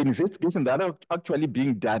through the investigation that are actually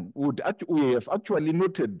being done, we have actually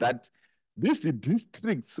noted that these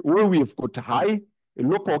districts where we have got high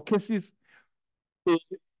local cases,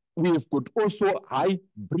 we have got also high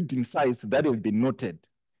breeding size that have been noted.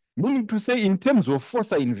 Meaning to say, in terms of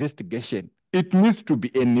FOSA investigation, it needs to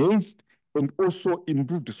be enhanced and also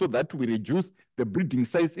improved so that we reduce the breeding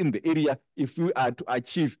size in the area if we are to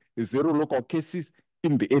achieve 0 local cases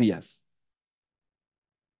in the areas.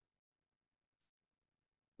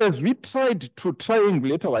 As we tried to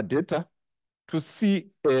triangulate our data to see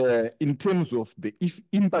in terms of the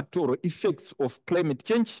impact or effects of climate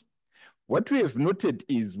change, what we have noted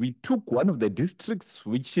is we took one of the districts,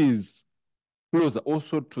 which is closer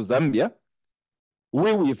also to Zambia,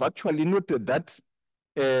 where we've actually noted that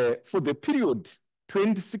for the period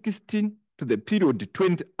 2016 to the period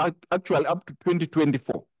actually up to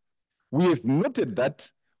 2024, we have noted that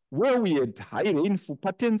where we had high rainfall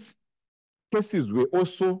patterns, cases were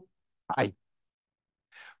also high.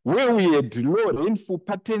 Where we had low rainfall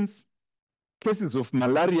patterns, cases of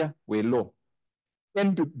malaria were low.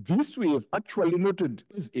 And this we have actually noted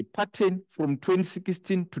as a pattern from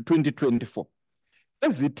 2016 to 2024.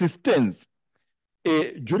 As it stands,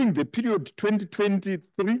 during the period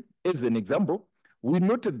 2023, as an example, we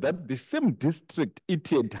noted that the same district, it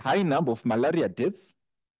had high number of malaria deaths.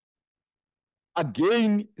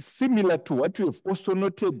 Again, similar to what we have also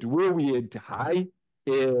noted where we had high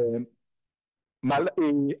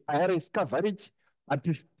IRS coverage, but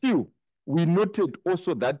still we noted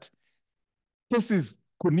also that cases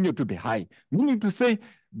continue to be high, meaning to say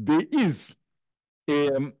there is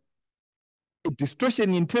a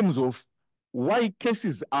distortion in terms of why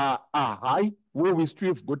cases are high, where we still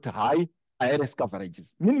have got high IRS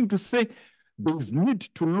coverages, meaning to say there's need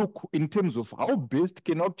to look in terms of how best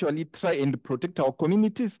can actually try and protect our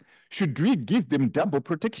communities. Should we give them double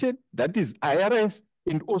protection? That is IRS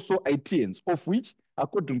and also ITNs, of which,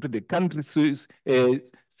 according to the country's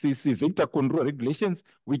vector control regulations,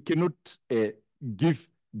 we cannot give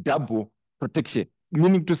double protection,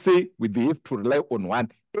 meaning to say we have to rely on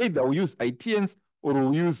one. Either we use ITNs or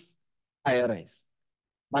we use IRS.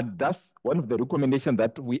 But that's one of the recommendations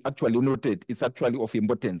that we actually noted is actually of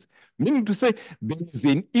importance. Meaning to say there is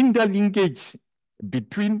an interlinkage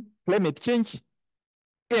between climate change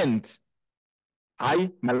and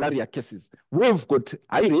high malaria cases. We've got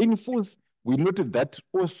high rainfalls. We noted that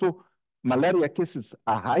also malaria cases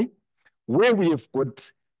are high. Where we have got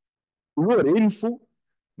low rainfall,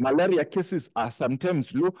 malaria cases are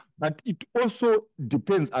sometimes low, but it also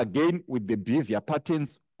depends again with the behavior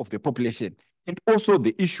patterns of the population. And also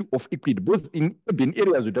the issue of equity, both in urban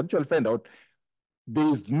areas, you'd actually find out there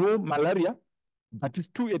is no malaria, but it's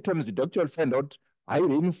two at times you'd actually find out high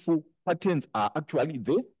rainfall patterns are actually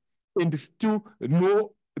there, and still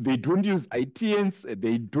no, they don't use ITNs,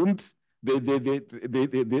 they don't do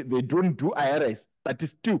IRS, but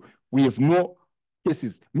still we have no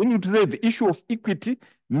cases. Meaning to say the issue of equity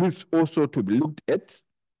needs also to be looked at.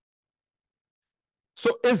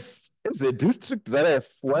 So as a district that I've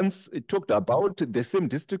once talked about, the same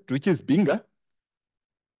district, which is Binga,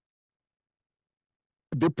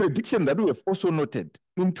 the prediction that we have also noted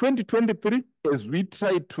in 2023, as we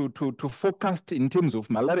tried to forecast in terms of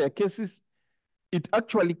malaria cases, it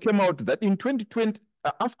actually came out that in 2020,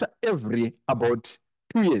 after every about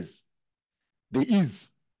 2 years, there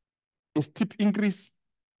is a steep increase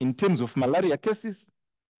in terms of malaria cases.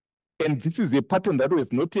 And this is a pattern that we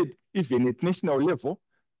have noted even at national level.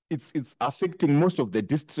 It's affecting most of the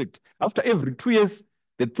district. After every 2 years,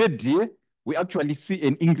 the third year, we actually see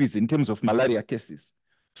an increase in terms of malaria cases.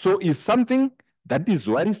 So it's something that is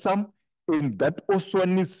worrisome and that also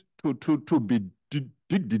needs to be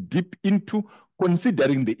digged deep into,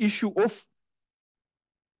 considering the issue of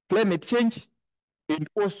climate change and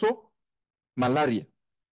also malaria.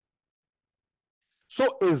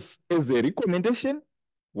 So as a recommendation,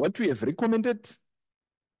 what we have recommended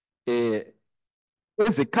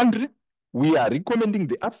as a country, we are recommending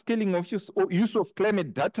the upscaling of use of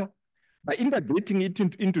climate data by integrating it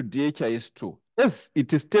into DHIS2. As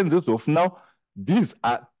it stands as of now, these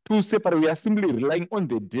are two separate. We are simply relying on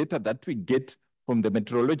the data that we get from the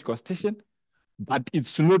meteorological station, but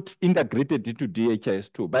it's not integrated into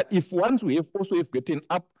DHIS2. But if once we have also have gotten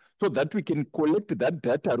up so that we can collect that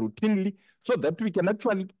data routinely, so that we can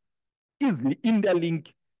actually easily interlink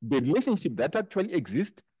the relationship that actually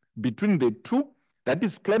exists between the two, that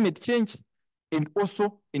is climate change and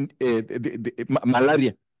also in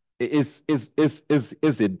malaria is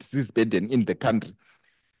a disease burden in the country.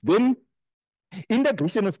 Then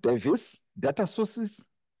integration of diverse data sources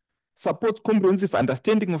supports comprehensive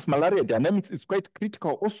understanding of malaria dynamics is quite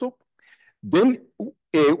critical also. Then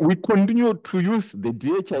we continue to use the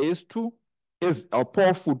DHIS2 as a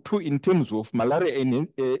powerful tool in terms of malaria and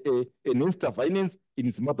violence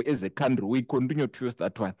in Zimbabwe as a country. We continue to use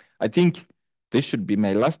that one. I think this should be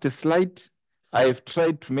my last slide. I have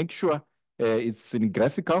tried to make sure it's in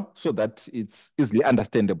graphical so that it's easily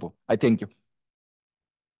understandable. I thank you.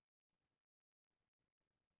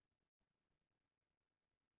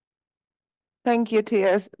 Thank you,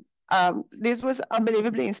 Tias. This was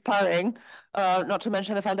unbelievably inspiring, not to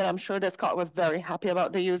mention the fact that I'm sure that Scott was very happy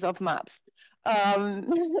about the use of maps.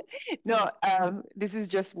 This is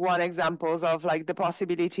just one example of like the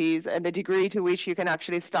possibilities and the degree to which you can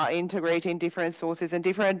actually start integrating different sources and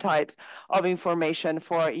different types of information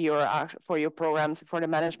for your programs, for the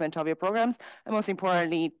management of your programs, and most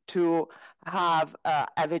importantly, to have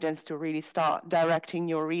evidence to really start directing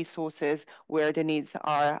your resources where the needs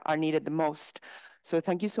are needed the most. So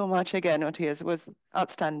thank you so much again, Matthias. It was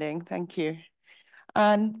outstanding. Thank you.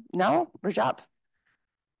 And now, Rajab.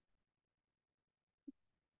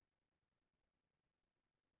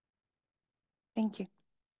 Thank you.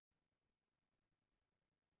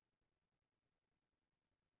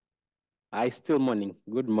 Still morning.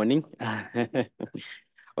 Good morning.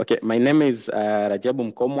 Okay, my name is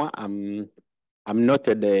Rajabu Mkomwa. I'm not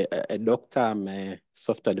a doctor, I'm a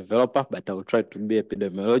software developer, but I will try to be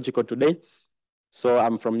epidemiological today. So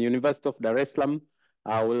I'm from University of Dar es Salaam.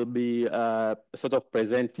 I will be sort of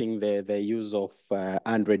presenting the use of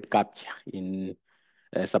Android capture in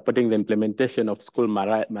supporting the implementation of school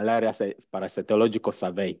malaria parasitological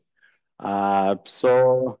survey.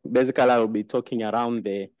 So basically I will be talking around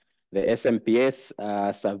the SMPS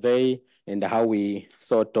survey and how we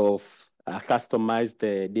sort of customize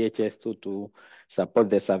the DHIS2 to support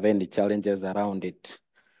the survey and the challenges around it.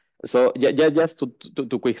 So just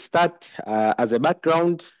to quick start, as a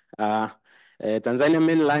background, Tanzania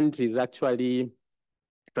mainland is actually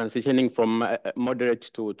transitioning from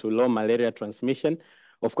moderate to low malaria transmission.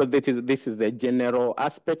 Of course, this is a general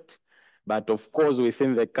aspect, but of course,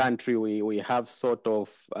 within the country, we have sort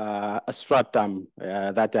of a stratum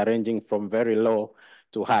that are ranging from very low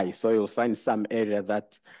to high. So you'll find some areas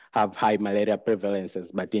that have high malaria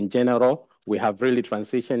prevalences, but in general, we have really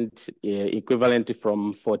transitioned equivalent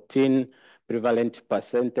from 14 prevalent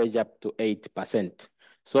percentage up to 8%.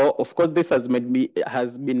 So of course, this has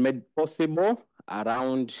been made possible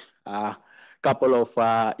around a couple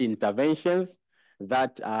of interventions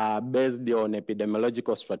that are based on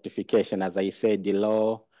epidemiological stratification, as I said, the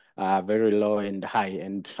low, very low and high,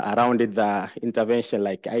 and around it, the intervention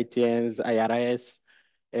like ITNs, IRS,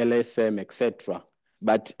 LSM, etc.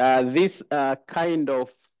 But this kind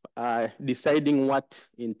of deciding what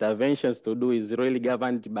interventions to do is really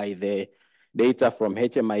governed by the data from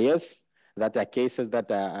HMIS, that are cases that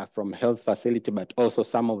are from health facility, but also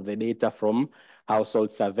some of the data from household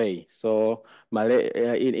survey. So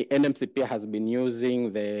NMCP has been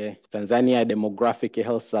using the Tanzania Demographic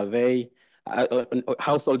Health Survey,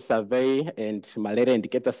 household survey and malaria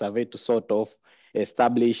indicator survey to sort of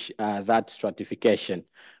establish that stratification.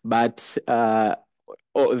 But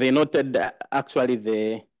they noted that actually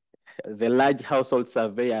the large household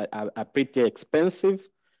survey are pretty expensive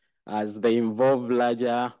as they involve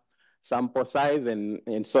larger sample size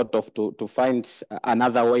and sort of to find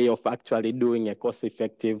another way of actually doing a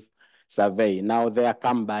cost-effective survey. Now they are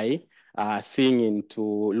come by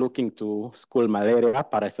looking to school malaria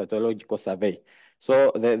parasitological survey.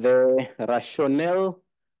 So the rationale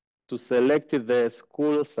to select the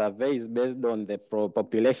school survey is based on the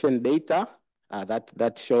population data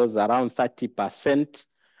that shows around 30%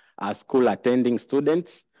 are school attending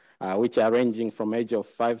students, which are ranging from age of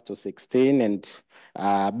 5 to 16. And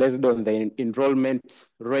based on the enrollment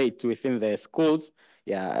rate within the schools,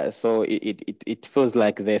 so it feels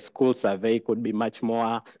like the school survey could be much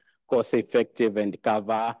more cost effective and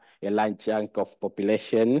cover a large chunk of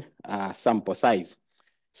population sample size.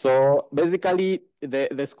 So basically,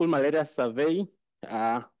 the school malaria survey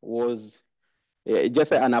was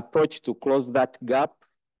just an approach to close that gap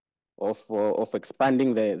of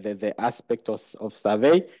expanding the aspect of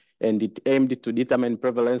survey, and it aimed to determine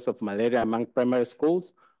prevalence of malaria among primary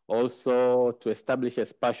schools, also to establish a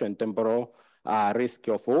spatial and temporal risk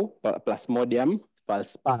of Plasmodium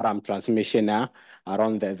falciparum transmission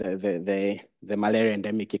around the malaria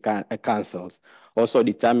endemic councils. Also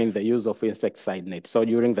determine the use of insecticide net. So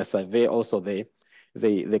during the survey, also the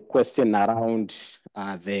question around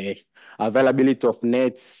the availability of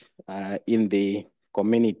nets in the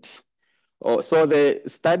community. So the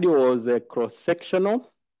study was a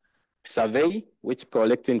cross-sectional survey which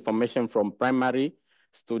collects information from primary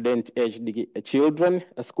student HD children,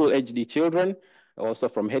 school HD children, also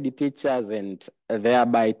from head teachers, and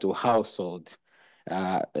thereby to household.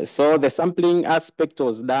 So the sampling aspect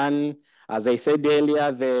was done, as I said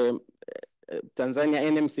earlier, the Tanzania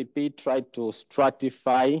NMCP tried to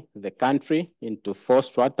stratify the country into 4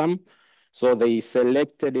 stratum. So they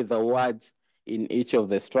selected the wards in each of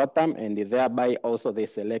the stratum, and thereby also they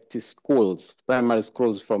selected schools, primary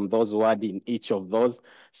schools from those wards in each of those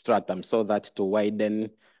stratum, so that to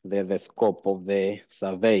widen the scope of the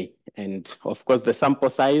survey. And of course, the sample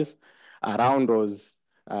size around was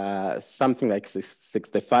something like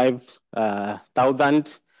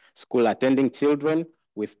 65,000 school attending children,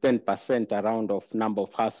 with 10% around of number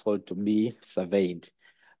of households to be surveyed.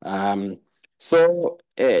 So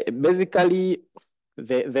basically,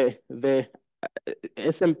 the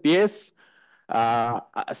SMPS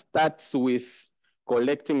starts with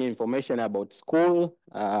collecting information about school,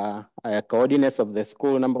 coordinates of the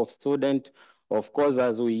school, number of students. Of course,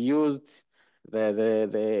 as we used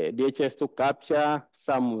the DHS to capture,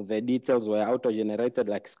 some of the details were auto-generated,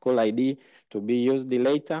 like school ID, to be used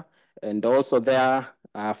later. And also there,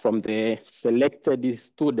 from the selected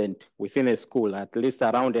student within a school, at least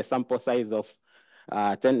around a sample size of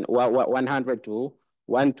 100 to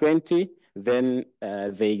 120, then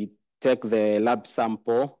they take the lab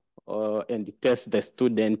sample and test the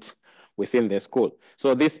student within the school.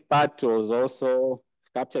 So this part was also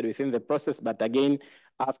captured within the process, but again,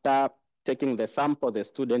 after taking the sample, the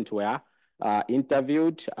students were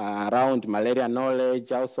interviewed around malaria knowledge,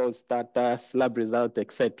 household status, lab result,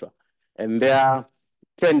 etc. And there are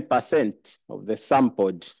 10% of the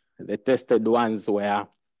sampled, the tested ones were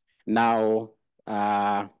now,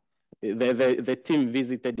 the team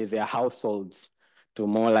visited their households to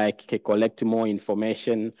more like collect more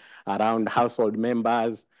information around household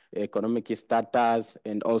members, economic status,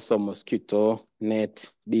 and also mosquito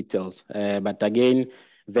net details. But again,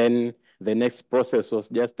 then the next process was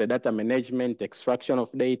just the data management, extraction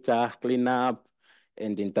of data, cleanup,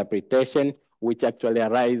 and interpretation, which actually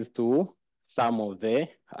arise to some of the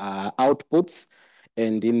outputs.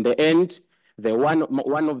 And in the end, the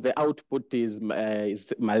one of the output is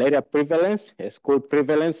malaria prevalence, school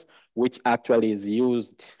prevalence, which actually is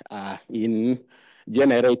used in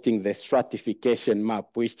generating the stratification map,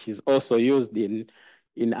 which is also used in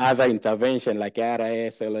other intervention like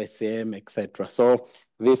RIS, LSM, etc. So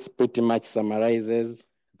this pretty much summarizes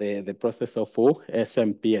the process of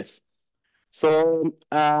SMPS. So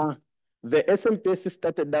the SMPS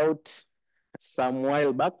started out some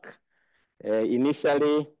while back.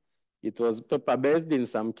 Initially, it was paper-based in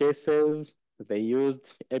some cases. They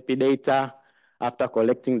used Epidata after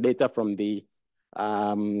collecting data from the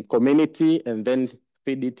community and then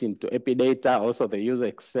feed it into Epidata. Also, they use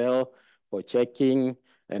Excel for checking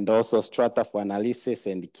and also Strata for analysis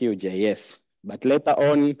and QGIS. But later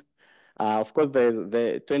on, of course,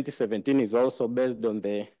 the 2017 is also based on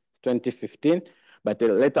the 2015, but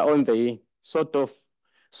later on, they sort of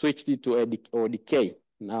switched it to ODK.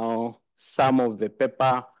 Now, some of the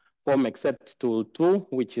paper form except tool 2,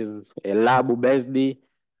 which is a lab-based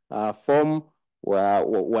form,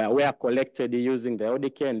 were collected using the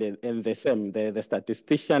ODK and the same. The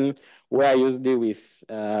statistician were used with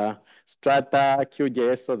Strata,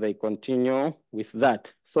 QGIS, so they continue with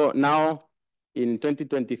that. So now in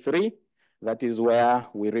 2023, that is where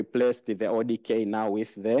we replaced the ODK now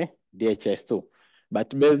with the DHS2.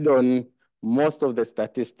 But based on most of the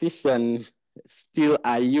statisticians still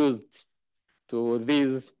are used to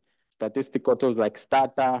these statistical tools like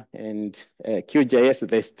Stata and QGIS,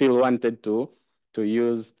 they still wanted to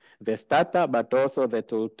use the starter, but also the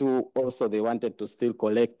tool 2, also they wanted to still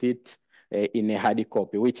collect it in a hard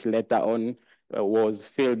copy, which later on was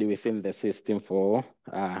filled within the system for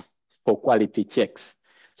quality checks.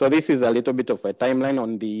 So this is a little bit of a timeline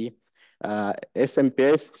on the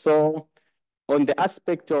SMPS. So on the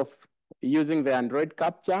aspect of using the Android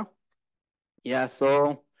capture, yeah,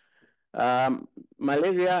 so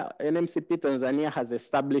malaria, NMCP Tanzania has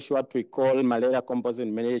established what we call Malaria Composite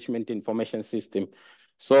Management Information System.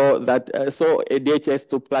 So that so a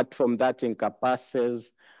DHIS2 platform that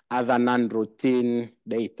encompasses other non-routine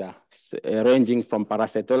data, ranging from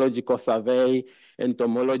parasitological survey,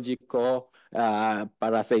 entomological,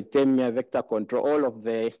 parasitemia, vector control. All of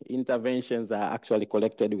the interventions are actually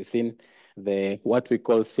collected within the what we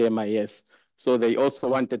call CMIS. So they also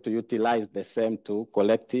wanted to utilize the same to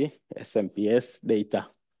collect the SMPS data.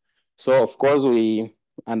 So of course we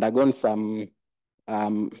undergone some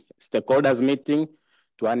stakeholders meeting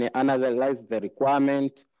to analyze the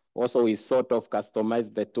requirement. Also we sort of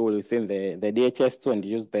customized the tool within the DHIS2 and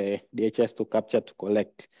use the DHIS2 capture to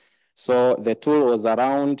collect. So the tool was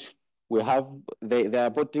around, they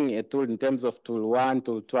are putting a tool in terms of tool 1,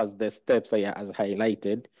 tool 2 as the steps as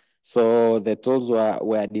highlighted. So the tools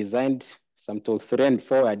were designed, some tools 3 and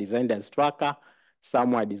 4 are designed as tracker,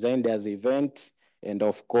 some were designed as event, and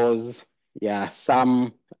of course, yeah,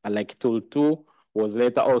 some like tool 2 was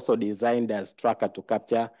later also designed as tracker to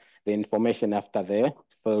capture the information after the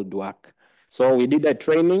field work. So we did a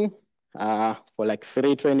training for like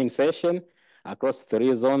 3 training sessions across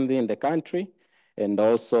 3 zones in the country. And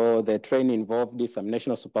also the training involved some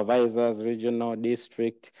national supervisors, regional,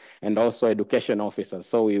 district, and also education officers.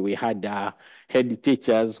 So we had head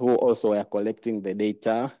teachers who also were collecting the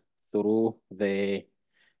data through the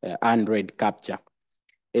Android capture.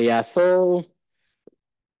 Yeah, so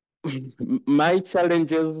my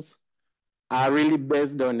challenges are really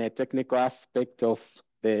based on a technical aspect of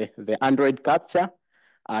the Android capture,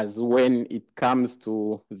 as when it comes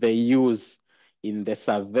to the use in the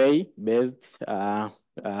survey-based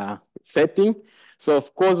setting. So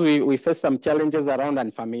of course, we face some challenges around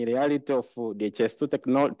unfamiliarity of the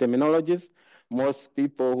DHIS2 terminologies. Most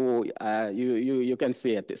people who you can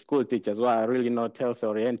see at the school teachers who are really not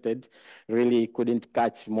health-oriented really couldn't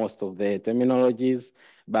catch most of the terminologies,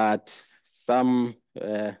 but some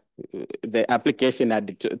the application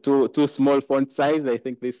had too small font size. I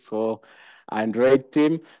think this for Android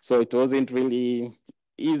team, so it wasn't really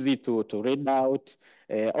easy to read out.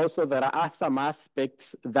 Also, there are some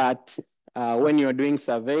aspects that when you're doing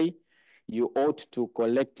survey, you ought to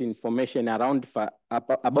collect information around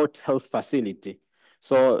about health facility.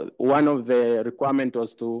 So one of the requirements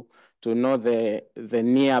was to know the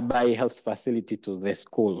nearby health facility to the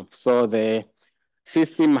school. So the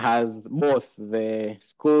system has both the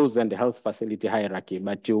schools and the health facility hierarchy,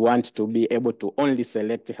 but you want to be able to only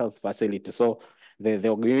select health facility. So the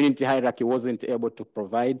community hierarchy wasn't able to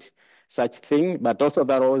provide such thing, but also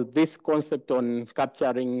there was this concept on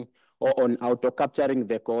capturing or on auto-capturing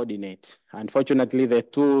the coordinate. Unfortunately, the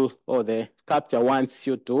tool or the capture wants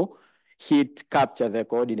you to hit capture the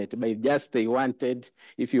coordinate, but just they wanted,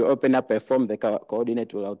 if you open up a form, the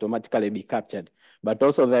coordinate will automatically be captured. But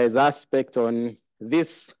also there is aspect on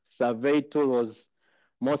this survey tool was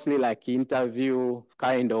mostly like interview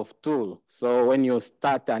kind of tool. So when you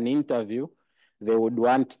start an interview, they would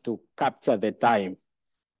want to capture the time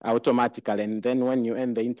automatically. And then when you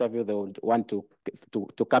end the interview, they would want to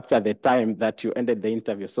capture the time that you ended the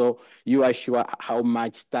interview. So you are sure how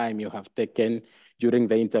much time you have taken during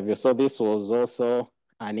the interview. So this was also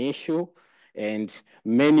an issue, and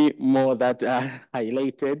many more that are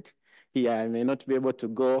highlighted here. I may not be able to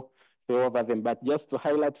go through over them, but just to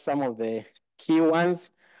highlight some of the key ones.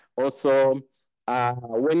 Also,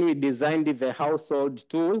 when we designed the household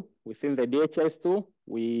tool within the DHIS2,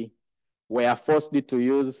 we were forced to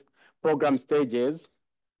use program stages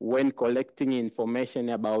when collecting information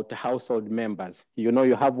about household members. You know,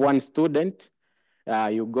 you have one student,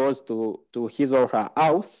 you goes to his or her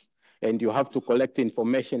house, and you have to collect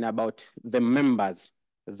information about the members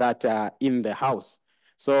that are in the house.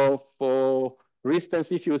 So for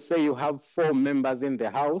instance, if you say you have 4 members in the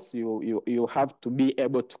house, you have to be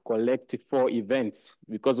able to collect 4 events,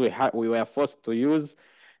 because we were forced to use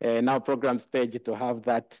now program stage to have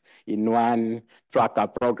that in one tracker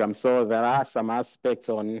program. So there are some aspects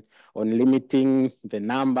on limiting the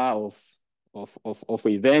number of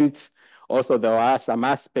events. Also, there are some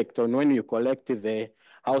aspects on when you collect the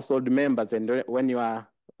household members and when you are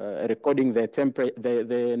recording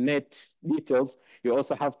the net details, you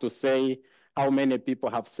also have to say how many people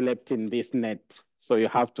have slept in this net. So you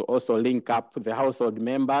have to also link up the household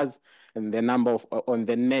members and the number of on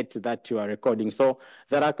the net that you are recording. So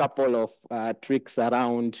there are a couple of tricks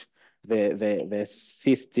around the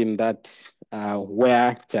system that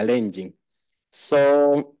were challenging.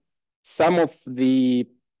 So some of the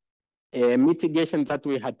mitigation that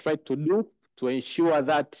we had tried to do to ensure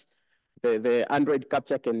that the Android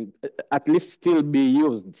capture can at least still be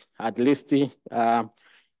used, at least in a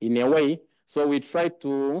way. So we tried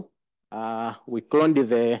to, we cloned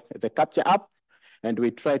the capture app, and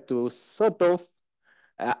we tried to sort of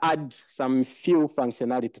add some few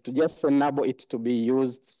functionality to just enable it to be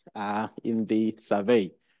used in the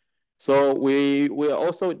survey. So we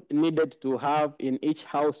also needed to have in each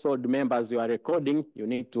household members you are recording, you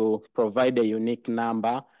need to provide a unique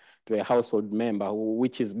number to a household member,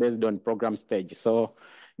 which is based on program stage. So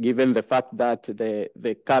given the fact that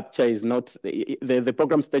the capture is not, the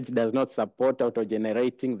program stage does not support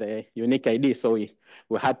auto-generating the unique ID, so we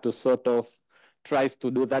had to sort of try to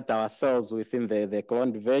do that ourselves within the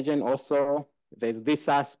cloned version. Also, there's this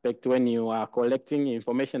aspect when you are collecting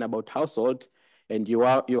information about household, and you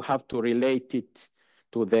have to relate it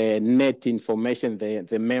to the net information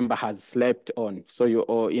the member has slept on. So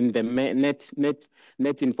in the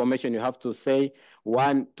net information, you have to say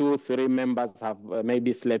 1, 2, 3 members have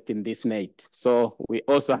maybe slept in this net. So we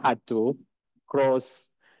also had to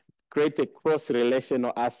create a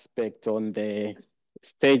cross-relational aspect on the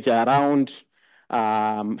stage around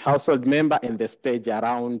household member and the stage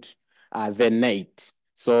around the net.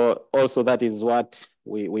 So also that is what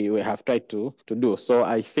we have tried to do. So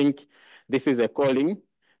I think this is a calling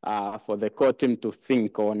for the core team to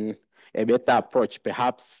think on a better approach,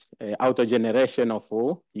 perhaps auto-generation of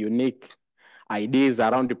unique ideas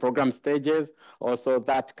around the program stages, also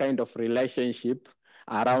that kind of relationship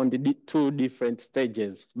around the 2 different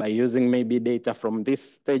stages by using maybe data from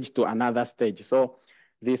this stage to another stage. So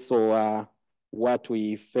this was what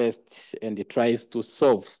we faced and it tries to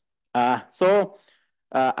solve.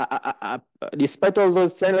 Despite all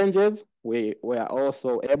those challenges, we were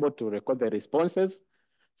also able to record the responses.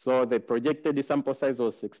 So the projected sample size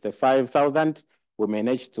was 65,000. We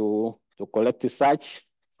managed to collect research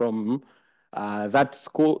from that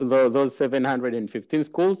school, those 715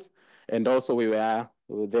 schools. And also they were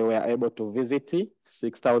able to visit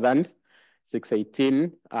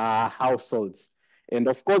 6,618 households. And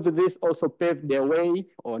of course, this also paved the way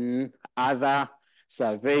on other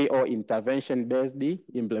survey or intervention-based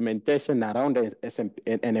implementation around an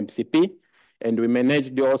MCP. And we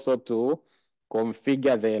managed also to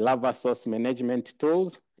configure the lava source management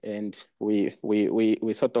tools. And we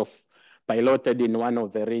sort of piloted in one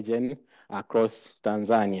of the regions across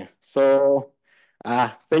Tanzania. So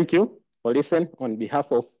thank you for listening. On behalf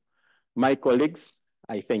of my colleagues,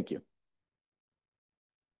 I thank you.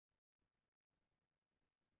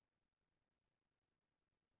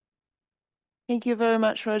 Thank you very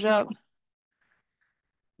much, Rajab.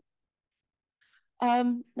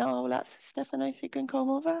 Now I'll ask Stefano if you can come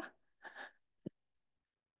over.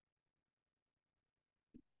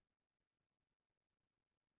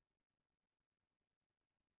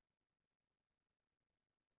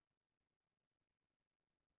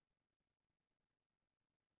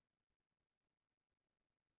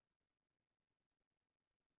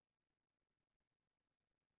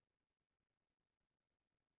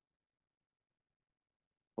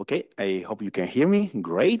 Okay, I hope you can hear me.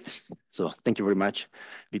 Great. So thank you very much,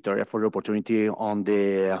 Victoria, for the opportunity on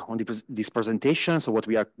this presentation. So what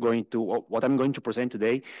I'm going to present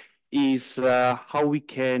today is how we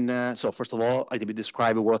can. So first of all, I will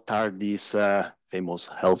describe what are these famous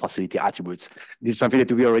health facility attributes. This is something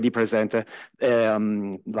that we already presented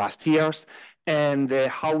last years, and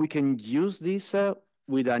how we can use this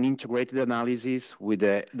with an integrated analysis with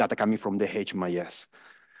the data coming from the HMIS.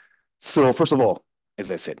 So first of all, as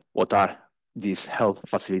I said, what are these health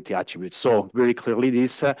facility attributes? So very clearly,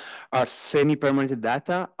 these are semi-permanent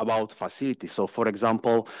data about facilities. So for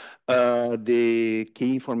example, the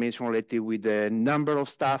key information related with the number of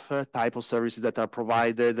staff, type of services that are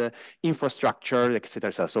provided, infrastructure,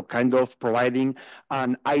 etc. So kind of providing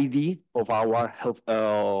an ID of our health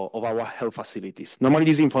facilities. Normally,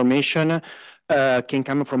 this information can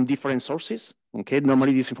come from different sources. Okay,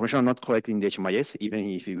 normally this information are not collected in the HMIS, even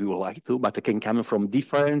if we would like to, but it can come from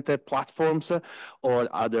different platforms or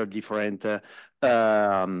other different tools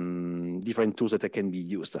that can be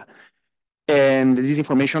used. And this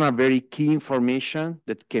information are very key information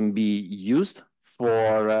that can be used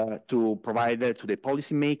for to provide to the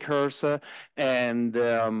policymakers and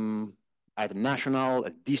at national,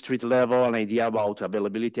 at district level, an idea about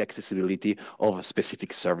availability, accessibility of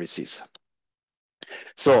specific services.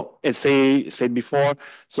 So as said before,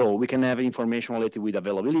 so we can have information related with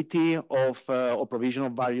availability of or provision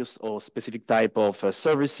of various or specific type of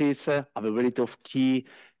services, availability of key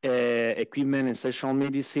equipment, essential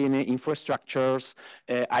medicine, infrastructures,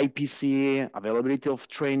 IPC, availability of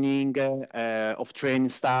training, of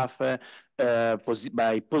trained staff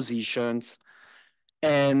by positions,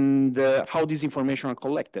 and how this information are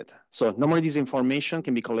collected. So normally this information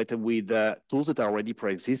can be collected with tools that are already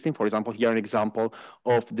pre-existing. For example, here an example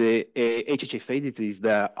of the HHFA. This is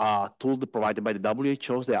the tool provided by the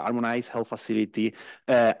WHO, the Harmonized Health Facility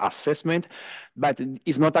Assessment, but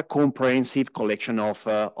it's not a comprehensive collection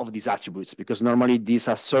of these attributes, because normally these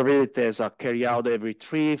are surveys that are carried out every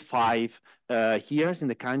 3-5 years in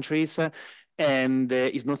the countries, and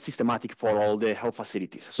it's not systematic for all the health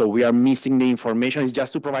facilities. So we are missing the information. It's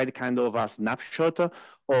just to provide kind of a snapshot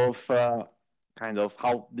of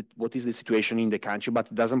what is the situation in the country, but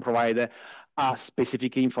it doesn't provide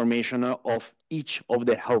specific information of each of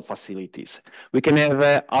the health facilities. We can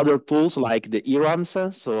have other tools like the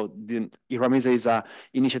ERAMS. So the ERAMS is an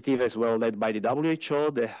initiative as well led by the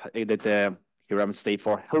WHO, that ERAMS stands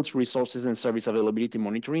for Health Resources and Service Availability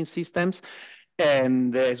Monitoring Systems.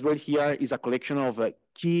 And as well here is a collection of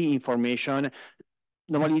key information.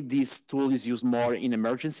 Normally this tool is used more in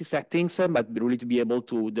emergency settings, but really to be able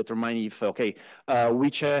to determine if, okay,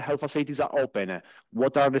 which health facilities are open,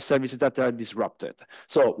 what are the services that are disrupted.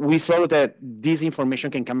 So we saw that this information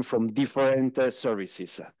can come from different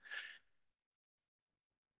services.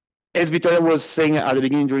 As Vittoria was saying at the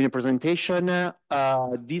beginning during the presentation,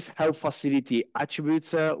 these health facility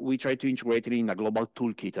attributes, we try to integrate it in a global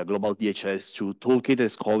toolkit, a global DHIS2 toolkit.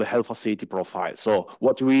 It's called the health facility profile. So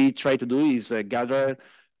what we try to do is gather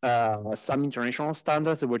some international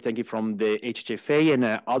standards that we're taking from the HHFA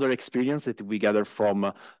and other experience that we gather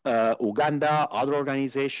from Uganda, other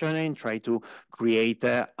organizations, and try to create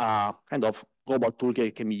a kind of global toolkit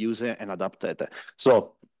that can be used and adapted.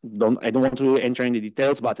 So I don't want to enter in the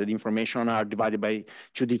details, but the information are divided by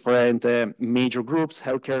two different major groups: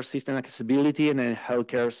 healthcare system accessibility and then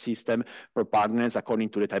healthcare system preparedness, according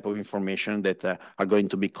to the type of information that are going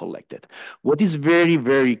to be collected. What is very,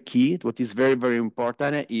 very key, what is very, very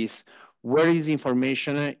important is where this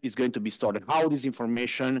information is going to be stored and how this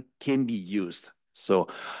information can be used. So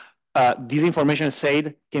this information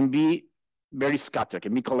said can be very scattered,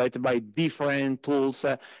 can be collected by different tools,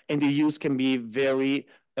 and the use can be very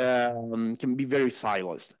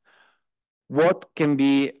silenced. What can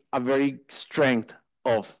be a very strength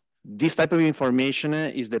of this type of information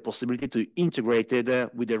is the possibility to integrate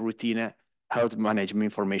it with the routine health management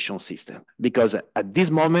information system. Because at this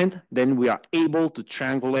moment, then we are able to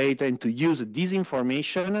triangulate and to use this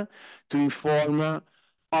information to inform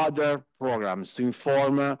other programs, to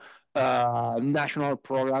inform national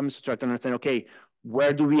programs, to try to understand, okay,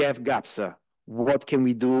 where do we have gaps? What can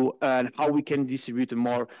we do, and how we can distribute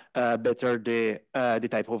more better the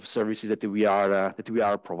type of services that we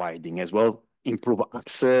are providing as well, improve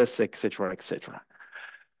access, etc., etc.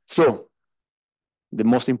 So the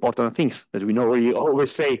most important things that we know, we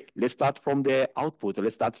always say, let's start from the output,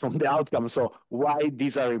 let's start from the outcome. So why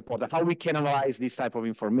these are important, how we can analyze this type of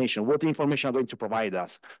information, what information are going to provide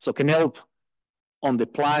us, so can help on the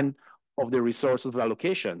plan of the resources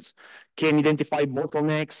allocations, can identify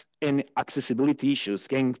bottlenecks and accessibility issues,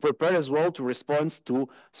 can prepare as well to respond to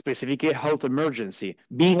specific health emergency,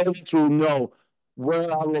 being able to know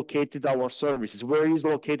where are located our services, where is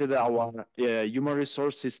located our human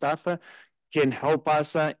resources staff, can help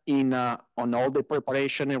us on all the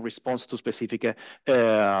preparation and response to specific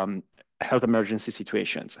health emergency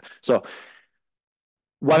situations. So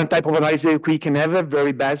one type of analysis we can have,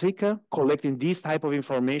 very basic, collecting this type of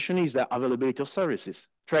information, is the availability of services.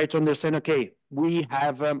 Try to understand, okay, we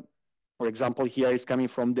have, for example, here is coming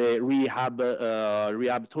from the rehab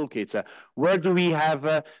toolkits. Where do we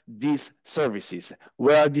have these services?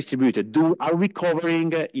 Where are distributed? Are we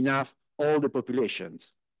covering enough all the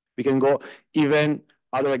populations? We can go even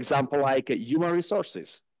other example like human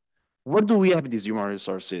resources. Where do we have these human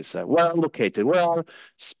resources? Where are located? Where are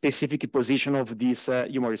specific position of these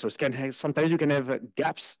human resources? Sometimes you can have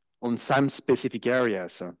gaps on some specific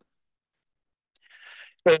areas.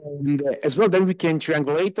 And as well, then we can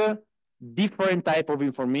triangulate different type of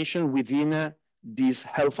information within these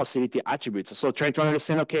health facility attributes. So trying to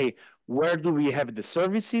understand, okay, where do we have the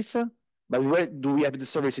services? But where do we have the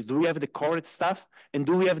services? Do we have the correct staff? And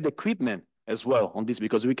do we have the equipment as well on this?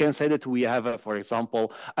 Because we can say that we have, for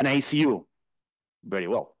example, an ICU. Very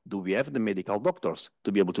well. Do we have the medical doctors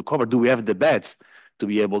to be able to cover? Do we have the beds to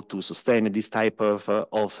be able to sustain this type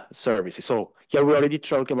of services? So here we already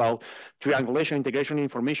talk about triangulation, integration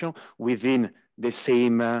information within the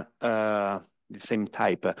same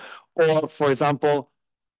type. Or, for example,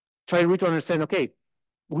 try to understand, okay,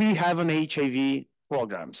 we have an HIV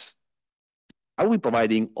programs. Are we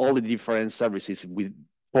providing all the different services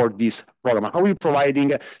for this program? How are we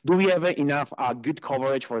providing, do we have enough good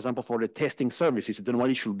coverage, for example, for the testing services that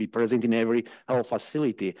normally should be present in every health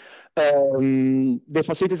facility? The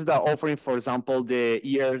facilities that are offering, for example, the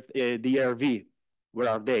ERV, where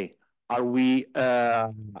are they?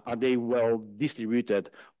 Are they well distributed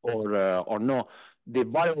or no? The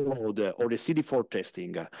viral load or the CD4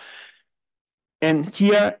 testing. And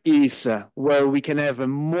here is where we can have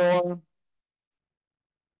more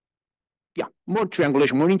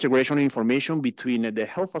triangulation, more integration information between the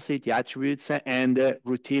health facility attributes and the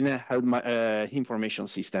routine health information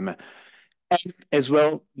system. And as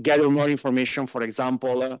well, gather more information, for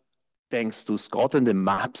example, thanks to Scott and the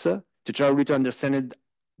maps, to try to understand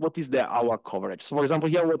what is our coverage. So for example,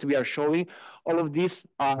 here what we are showing, all of these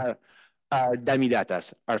are dummy data,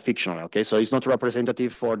 are fictional, okay? So it's not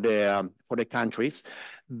representative for the countries,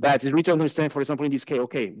 but it's really to understand, for example, in this case,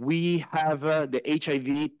 okay, we have the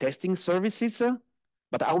HIV testing services,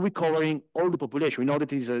 but are we covering all the population? We know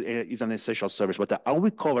that it is an essential service, but are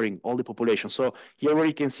we covering all the population? So here where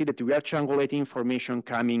you can see that we are triangulating information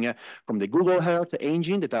coming from the Google Health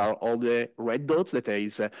engine, that are all the red dots, that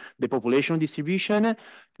is the population distribution,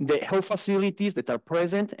 the health facilities that are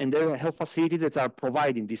present, and the health facilities that are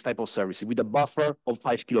providing this type of service with a buffer of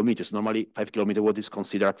 5 kilometers. Normally 5 kilometers, what is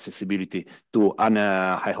considered accessibility to an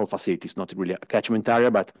high health facility. It's not really a catchment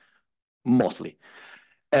area, but mostly.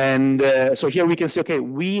 And so here we can see, okay,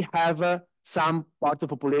 we have some part of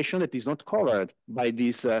the population that is not covered by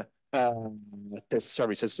these test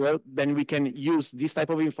services. So then we can use this type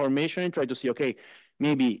of information and try to see, okay,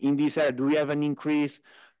 maybe in this area, do we have an increased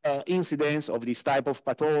incidence of this type of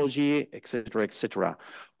pathology, et cetera, et cetera.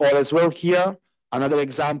 Or as well here, another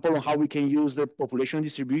example of how we can use the population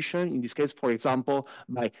distribution. In this case, for example,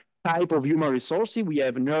 by type of human resources, we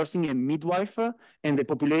have nursing and midwife, and the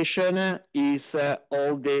population is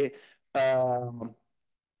all the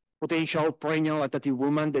potential pregnant lactating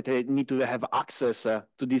women that need to have access to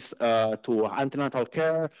this to antenatal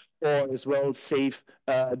care, or as well safe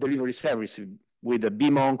delivery service with a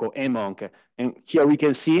BMONC or AMONC. And here we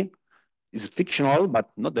can see, it's fictional,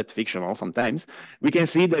 but not that fictional sometimes. We can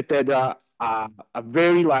see that there are a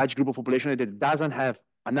very large group of population that doesn't have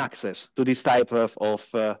an access to this type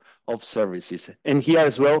of services. And here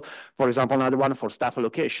as well, for example, another one for staff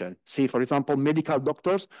allocation. See, for example, medical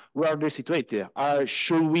doctors, where are they situated?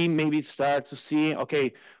 Should we maybe start to see,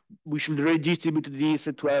 okay, we should redistribute this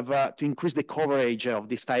to have to increase the coverage of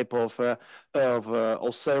this type of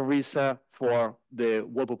service for the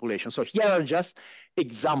world population. So here are just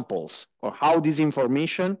examples of how this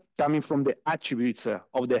information coming from the attributes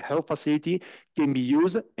of the health facility can be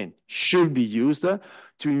used and should be used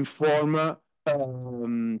to inform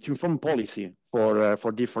policy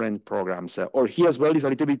for different programs. Or here as well is a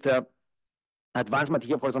little bit advancement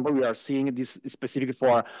here. For example, we are seeing this specific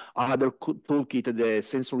for another toolkit, the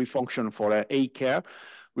sensory function for A-care.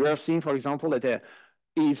 We are seeing, for example, that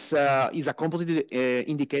is a composite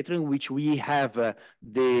indicator in which we have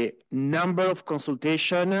the number of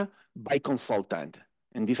consultation by consultant.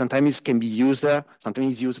 And this sometimes can be used,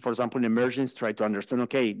 sometimes used, for example, in emergency, try to understand,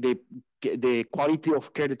 okay, the quality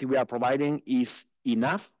of care that we are providing is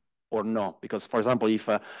enough or no. Because, for example, if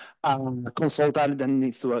a consultant then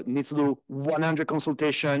needs to do 100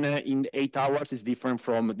 consultation in 8 hours, is different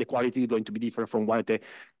from, the quality is going to be different from one that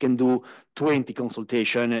can do 20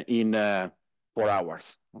 consultation in 4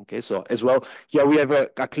 hours. Okay, so as well, here we have a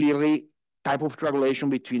clearly type of triangulation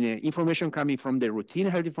between information coming from the routine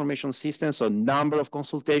health information system, so number of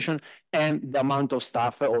consultation and the amount of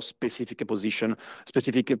staff or specific position,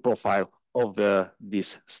 specific profile of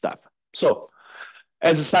this staff. So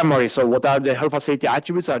as a summary, so what are the health facility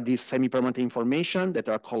attributes? Are these semi-permanent information that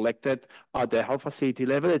are collected at the health facility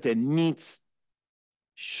level that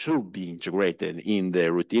should be integrated in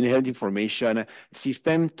the routine health information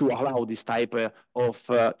system to allow this type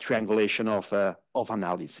of triangulation of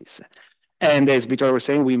analysis. And as Victoria was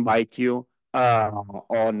saying, we invite you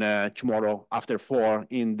on tomorrow after 4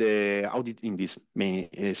 in the in this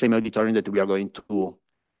same auditorium that we are going to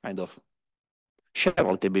kind of share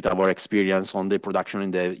a little bit of our experience on the production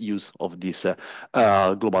and the use of this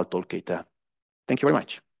global toolkit. Thank you very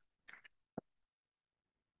much.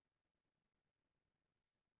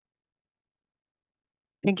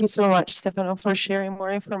 Thank you so much, Stefano, for sharing more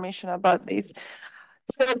information about this.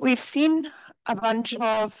 So we've seen a bunch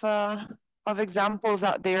of examples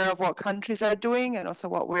out there of what countries are doing and also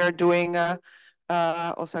what we are doing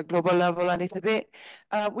also at global level a little bit.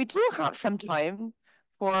 We do have some time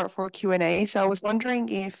for Q&A, so I was wondering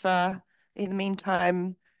if in the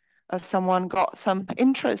meantime someone got some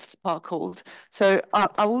interest sparkled. So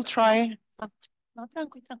I will try. No,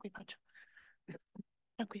 tranqui, Pacho.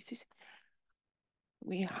 Tranqui, sí, sí.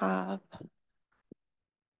 We have.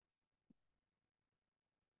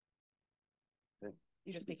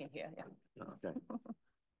 You're just speaking here, yeah. Okay.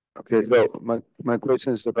 Okay, so my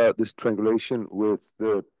question is about this triangulation with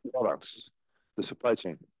the products, the supply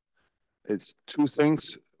chain. It's two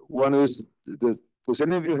things. One is, does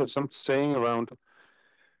any of you have some saying around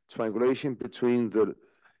triangulation between the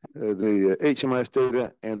HMIS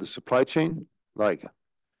data and the supply chain? Like,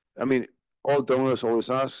 I mean, all donors always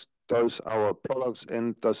ask, does our products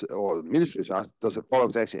and or ministries ask, does the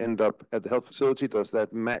product actually end up at the health facility? Does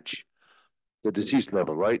that match the disease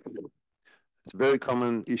level, right? It's a very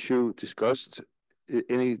common issue discussed.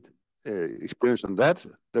 Any experience on that?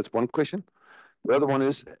 That's one question. The other one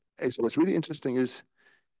is what's really interesting is,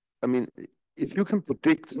 I mean, if you can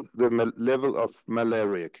predict the level of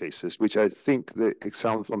malaria cases, which I think the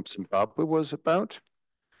example from Zimbabwe was about,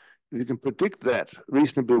 if you can predict that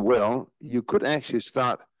reasonably well, you could actually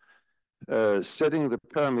start setting the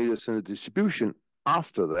parameters and the distribution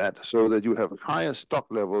after that so that you have higher stock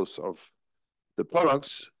levels of the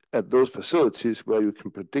products at those facilities where you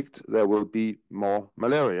can predict there will be more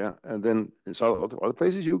malaria, and then in some other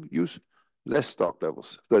places you use less stock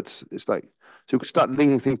levels. It's like, so you can start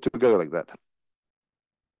linking things together like that.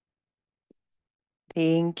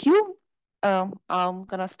 Thank you. I'm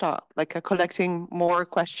gonna start collecting more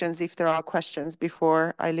questions if there are questions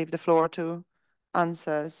before I leave the floor to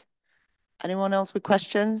answers. Anyone else with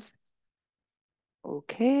questions?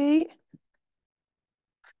 Okay.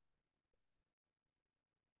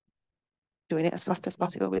 Doing it as fast as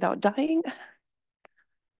possible without dying.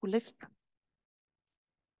 Who lived?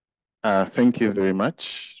 Thank you very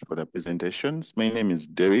much for the presentations. My name is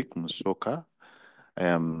Derek Musoka. I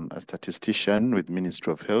am a statistician with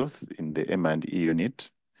Ministry of Health in the M&E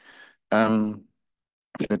unit. The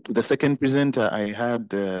second presenter I had,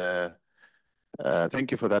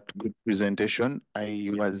 thank you for that good presentation. I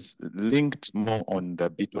was linked more on the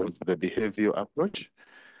bit of the behavior approach.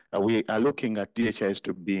 We are looking at DHIS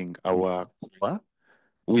to being our core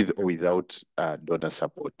with or without donor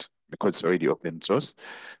support, because it's already open source.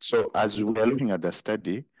 So as we are looking at the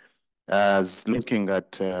study, as looking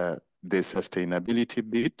at the sustainability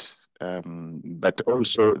bit, but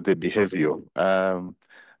also the behavior,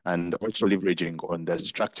 and also leveraging on the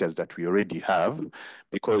structures that we already have,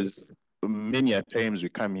 because many a times we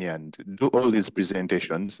come here and do all these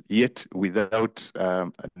presentations, yet without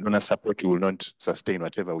donor support, we will not sustain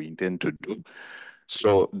whatever we intend to do.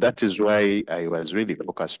 So that is why I was really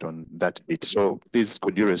focused on that bit. So please,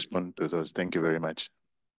 could you respond to those? Thank you very much.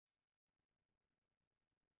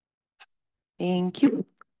 Thank you.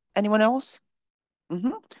 Anyone else?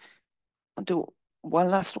 I'll do one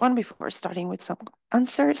last one before starting with some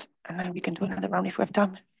answers, and then we can do another round if we have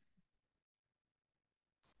time.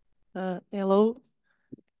 Hello,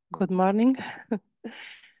 good morning.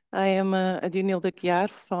 I am Adinilda Guiar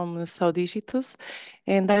from Saudigitus,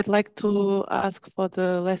 and I'd like to ask for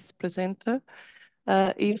the last presenter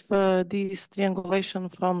if this triangulation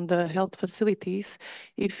from the health facilities,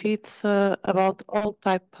 if it's about all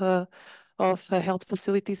type of health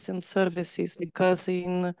facilities and services, because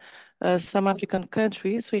in some African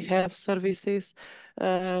countries, we have services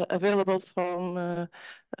available from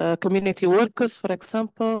community workers, for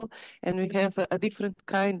example, and we have a different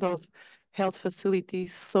kind of health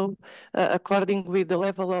facilities. So according with the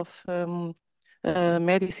level of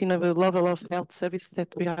medicine, the level of health service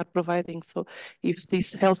that we are providing. So if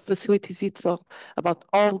these health facilities, it's all about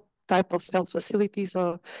all type of health facilities,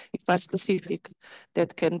 or if are specific,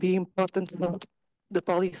 that can be important for the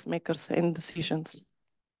policymakers and decisions.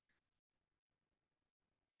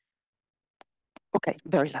 Okay,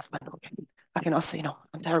 very last one. Okay, I cannot say no.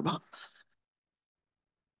 I'm terrible.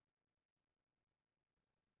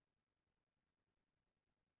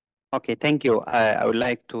 Okay, thank you. I would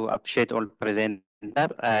like to appreciate all presenter.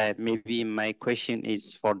 Maybe my question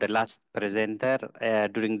is for the last presenter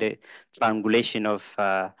during the triangulation of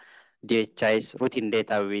DHIS routine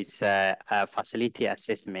data with facility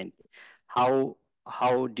assessment. How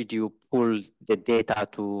did you pull the data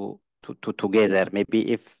together?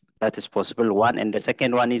 Maybe if that is possible, one. And the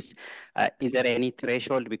second one is there any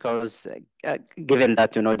threshold? Because given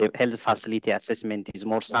that, the health facility assessment is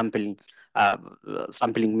more sampling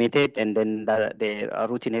method, and then the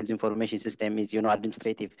routine health information system is,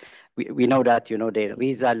 administrative. We know that, the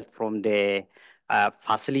result from the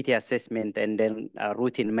facility assessment and then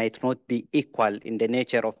routine might not be equal in the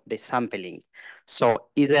nature of the sampling. So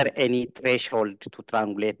is there any threshold to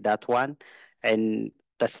triangulate that one? And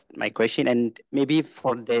that's my question. And maybe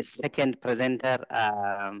for the second presenter,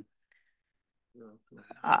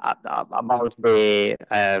 about the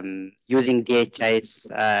using DHIS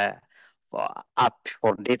for app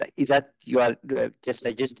for data. Is that you are just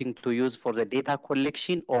suggesting to use for the data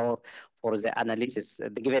collection or for the analysis?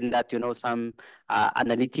 Given that, you know, some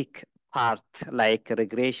analytic part like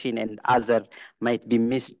regression and other might be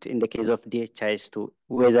missed in the case of DHIS2,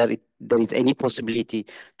 whether there is any possibility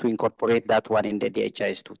to incorporate that one in the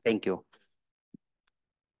DHIS2. Thank you.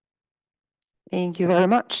 Thank you very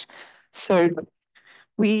much. So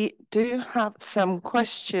we do have some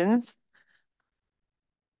questions.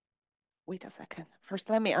 Wait a second. First,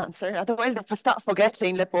 let me answer. Otherwise, if I start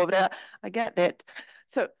forgetting, le pobre, I get that.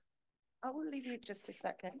 So I will leave you just a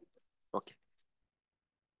second. Okay.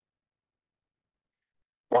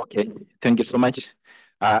 Okay, thank you so much.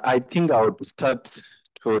 I think I would start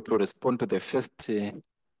to respond to the first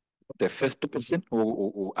person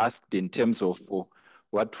who asked in terms of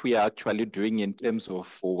what we are actually doing in terms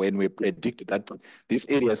of when we predict that this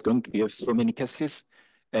area is going to have so many cases,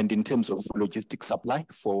 and in terms of logistic supply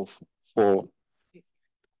or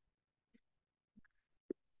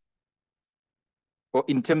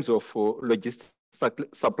in terms of logistic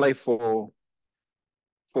supply for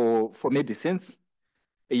medicines.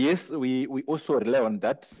 Yes, we also rely on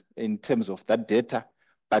that in terms of that data,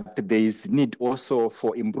 but there is need also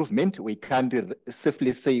for improvement. We can't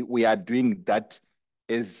safely say we are doing that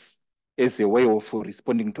as a way of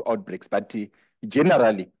responding to outbreaks, but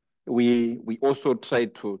generally, we also try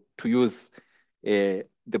to use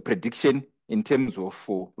the prediction in terms of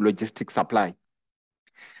logistic supply.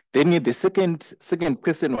 Then the second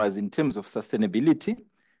question was in terms of sustainability.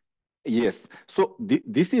 Yes, so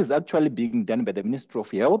this is actually being done by the Ministry of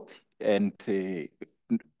Health and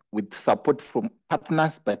with support from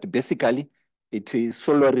partners, but basically it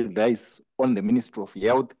solely relies on the Ministry of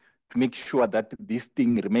Health to make sure that this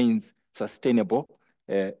thing remains sustainable.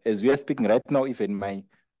 As we are speaking right now, even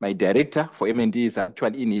my director for M&D is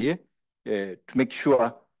actually in here to make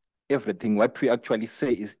sure everything what we actually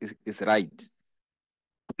say is right.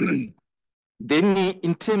 Then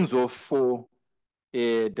in terms of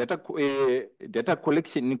data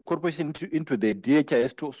collection incorporation into the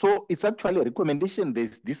DHIS2. So it's actually a recommendation.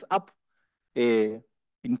 There's this app in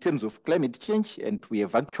terms of climate change, and we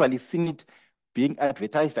have actually seen it being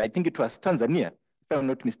advertised. I think it was Tanzania, if I'm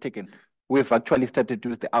not mistaken. We've actually started to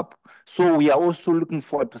use the app. So we are also looking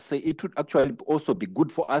forward to say it would actually also be good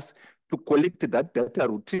for us to collect that data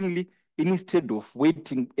routinely instead of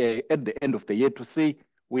waiting at the end of the year to say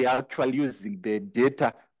we are actually using the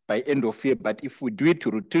data by end of year. But if we do it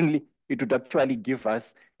routinely, it would actually give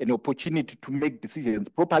us an opportunity to make decisions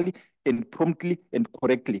properly and promptly and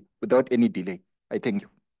correctly without any delay. I thank you.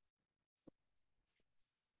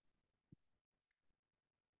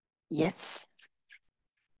 Yes.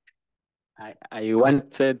 I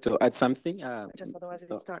wanted to add something. Just otherwise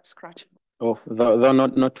it starts scratching. Though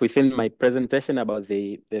not within my presentation about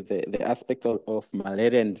the aspect of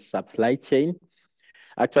malaria and supply chain.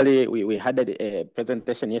 Actually, we had a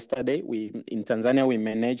presentation yesterday. In Tanzania, we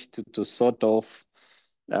managed to sort of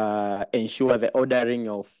ensure the ordering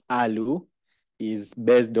of ALU is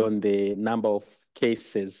based on the number of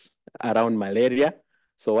cases around malaria.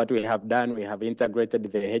 So what we have done, we have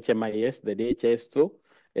integrated the HMIS, the DHIS2,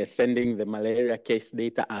 sending the malaria case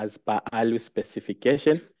data as per ALU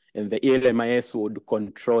specification, and the ELMIS would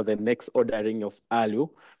control the next ordering of ALU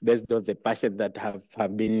based on the patients that have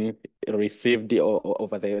been received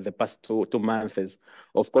over the past two months.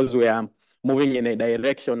 Of course, we are moving in a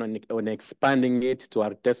direction on expanding it to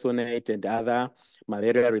artesunate and other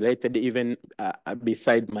malaria-related, even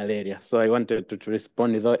beside malaria. So I wanted to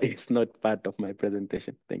respond, though it's not part of my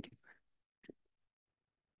presentation. Thank you.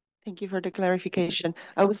 Thank you for the clarification.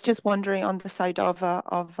 I was just wondering on the side of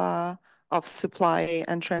supply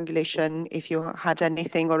and triangulation, if you had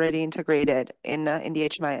anything already integrated in the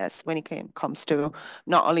HMIS when it comes to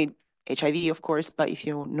not only HIV, of course, but if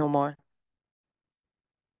you know more.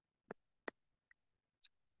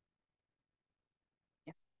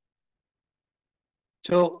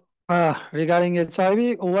 So regarding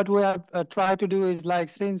HIV, what we have tried to do is like,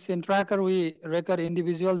 since in Tracker, we record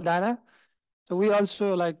individual data. So we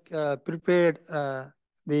also like prepared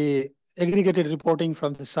the aggregated reporting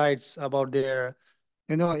from the sites about their,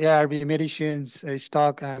 ARV medicines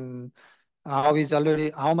stock and how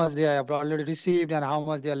much they have already received and how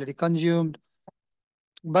much they already consumed.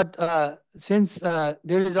 But since there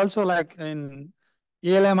is also like an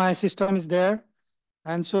ELMI system is there,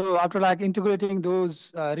 And so after like integrating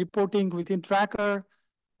those reporting within tracker,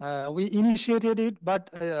 we initiated it, but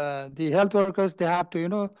the health workers, they have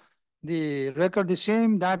to, the record the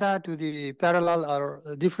same data to the parallel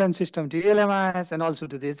or different system to LMS and also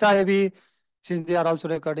to the HIV, since they are also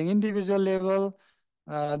recording individual level.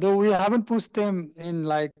 Though we haven't pushed them in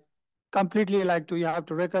like completely like you have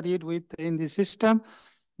to record it within the system.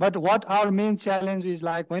 But what our main challenge is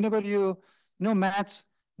like whenever you match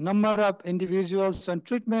number of individuals on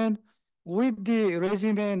treatment with the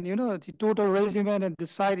regimen, the total regimen at the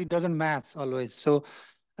site, it doesn't match always. So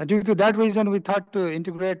due to that reason, we thought to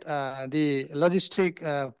integrate the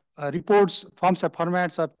logistic reports, forms of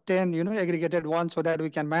formats of 10, aggregated ones so that we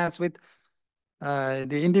can match with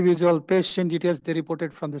the individual patient details they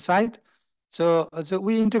reported from the site. So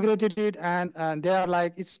we integrated it and they are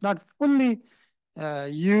like, it's not fully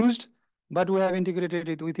used, but we have integrated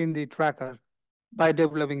it within the tracker by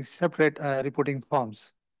developing separate reporting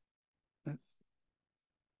forms.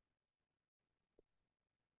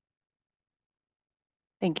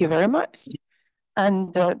 Thank you very much.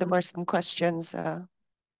 And there were some questions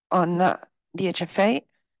on the HFA.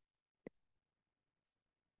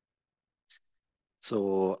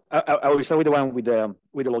 So I will start with the one with the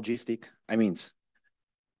logistic. I mean,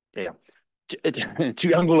 yeah.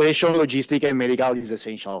 Triangulation, logistic, and medical is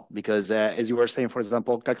essential because, as you were saying, for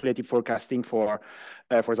example, calculated forecasting for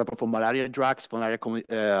example, for malaria drugs, for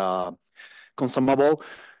malaria consumable.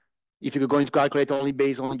 If you're going to calculate only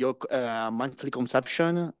based on your monthly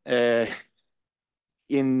consumption,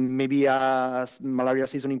 in maybe a malaria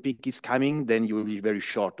season peak is coming, then you will be very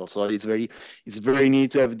short. Also, it's very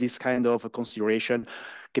neat to have this kind of a consideration.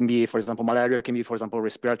 Can be, for example, malaria. Can be, for example,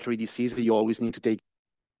 respiratory disease. You always need to take.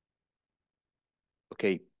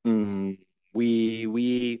 Okay,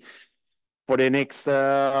 we for the next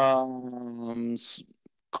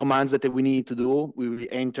commands that we need to do, we will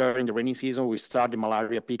enter in the rainy season. We start the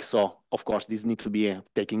malaria peak, so of course this needs to be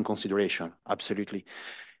taken in consideration. Absolutely.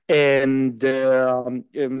 And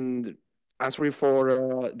answering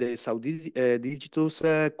for the Saudi Digital's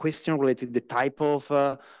question related to the type of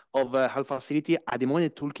health facility, at the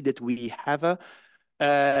moment, the toolkit that we have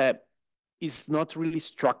is not really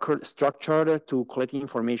structured to collect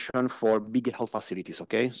information for big health facilities,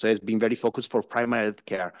 okay? So it's been very focused for primary health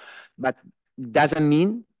care, but doesn't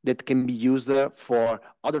mean that can be used for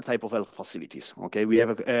other type of health facilities, okay? We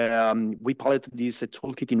have we piloted this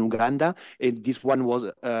toolkit in Uganda, and this one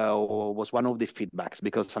was one of the feedbacks,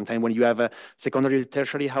 because sometimes when you have secondary,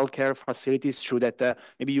 tertiary healthcare facilities, true that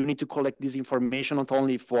maybe you need to collect this information not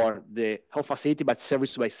only for the health facility, but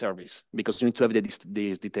service by service, because you need to have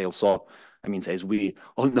these details. So I mean, as we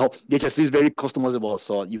all know, DHIS is very customizable,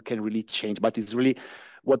 so you can really change. But it's really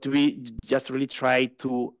what we just really try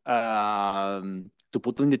to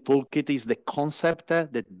put in the toolkit is the concept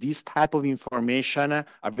that this type of information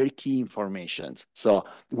are very key informations. So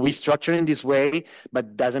we structure in this way,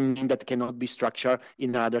 but doesn't mean that cannot be structured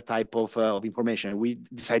in another type of information. We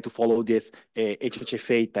decide to follow this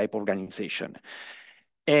HHFA type organization,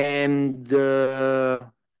 and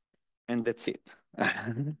that's it.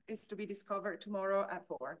 Is to be discovered tomorrow at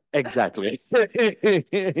 4. Exactly.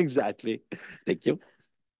 Exactly. Thank you.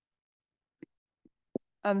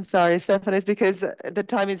 I'm sorry, Stefanos, because the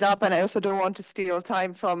time is up and I also don't want to steal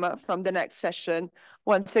time from the next session.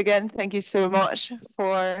 Once again, thank you so much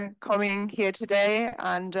for coming here today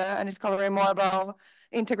and discovering more about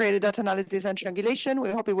integrated data analysis and triangulation.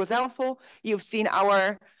 We hope it was helpful. You've seen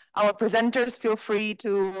our presenters. Feel free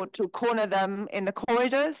to corner them in the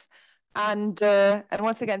corridors. And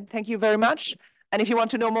once again, thank you very much. And if you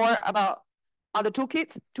want to know more about other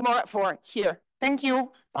toolkits, tomorrow at 4 here. Thank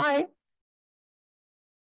you. Bye.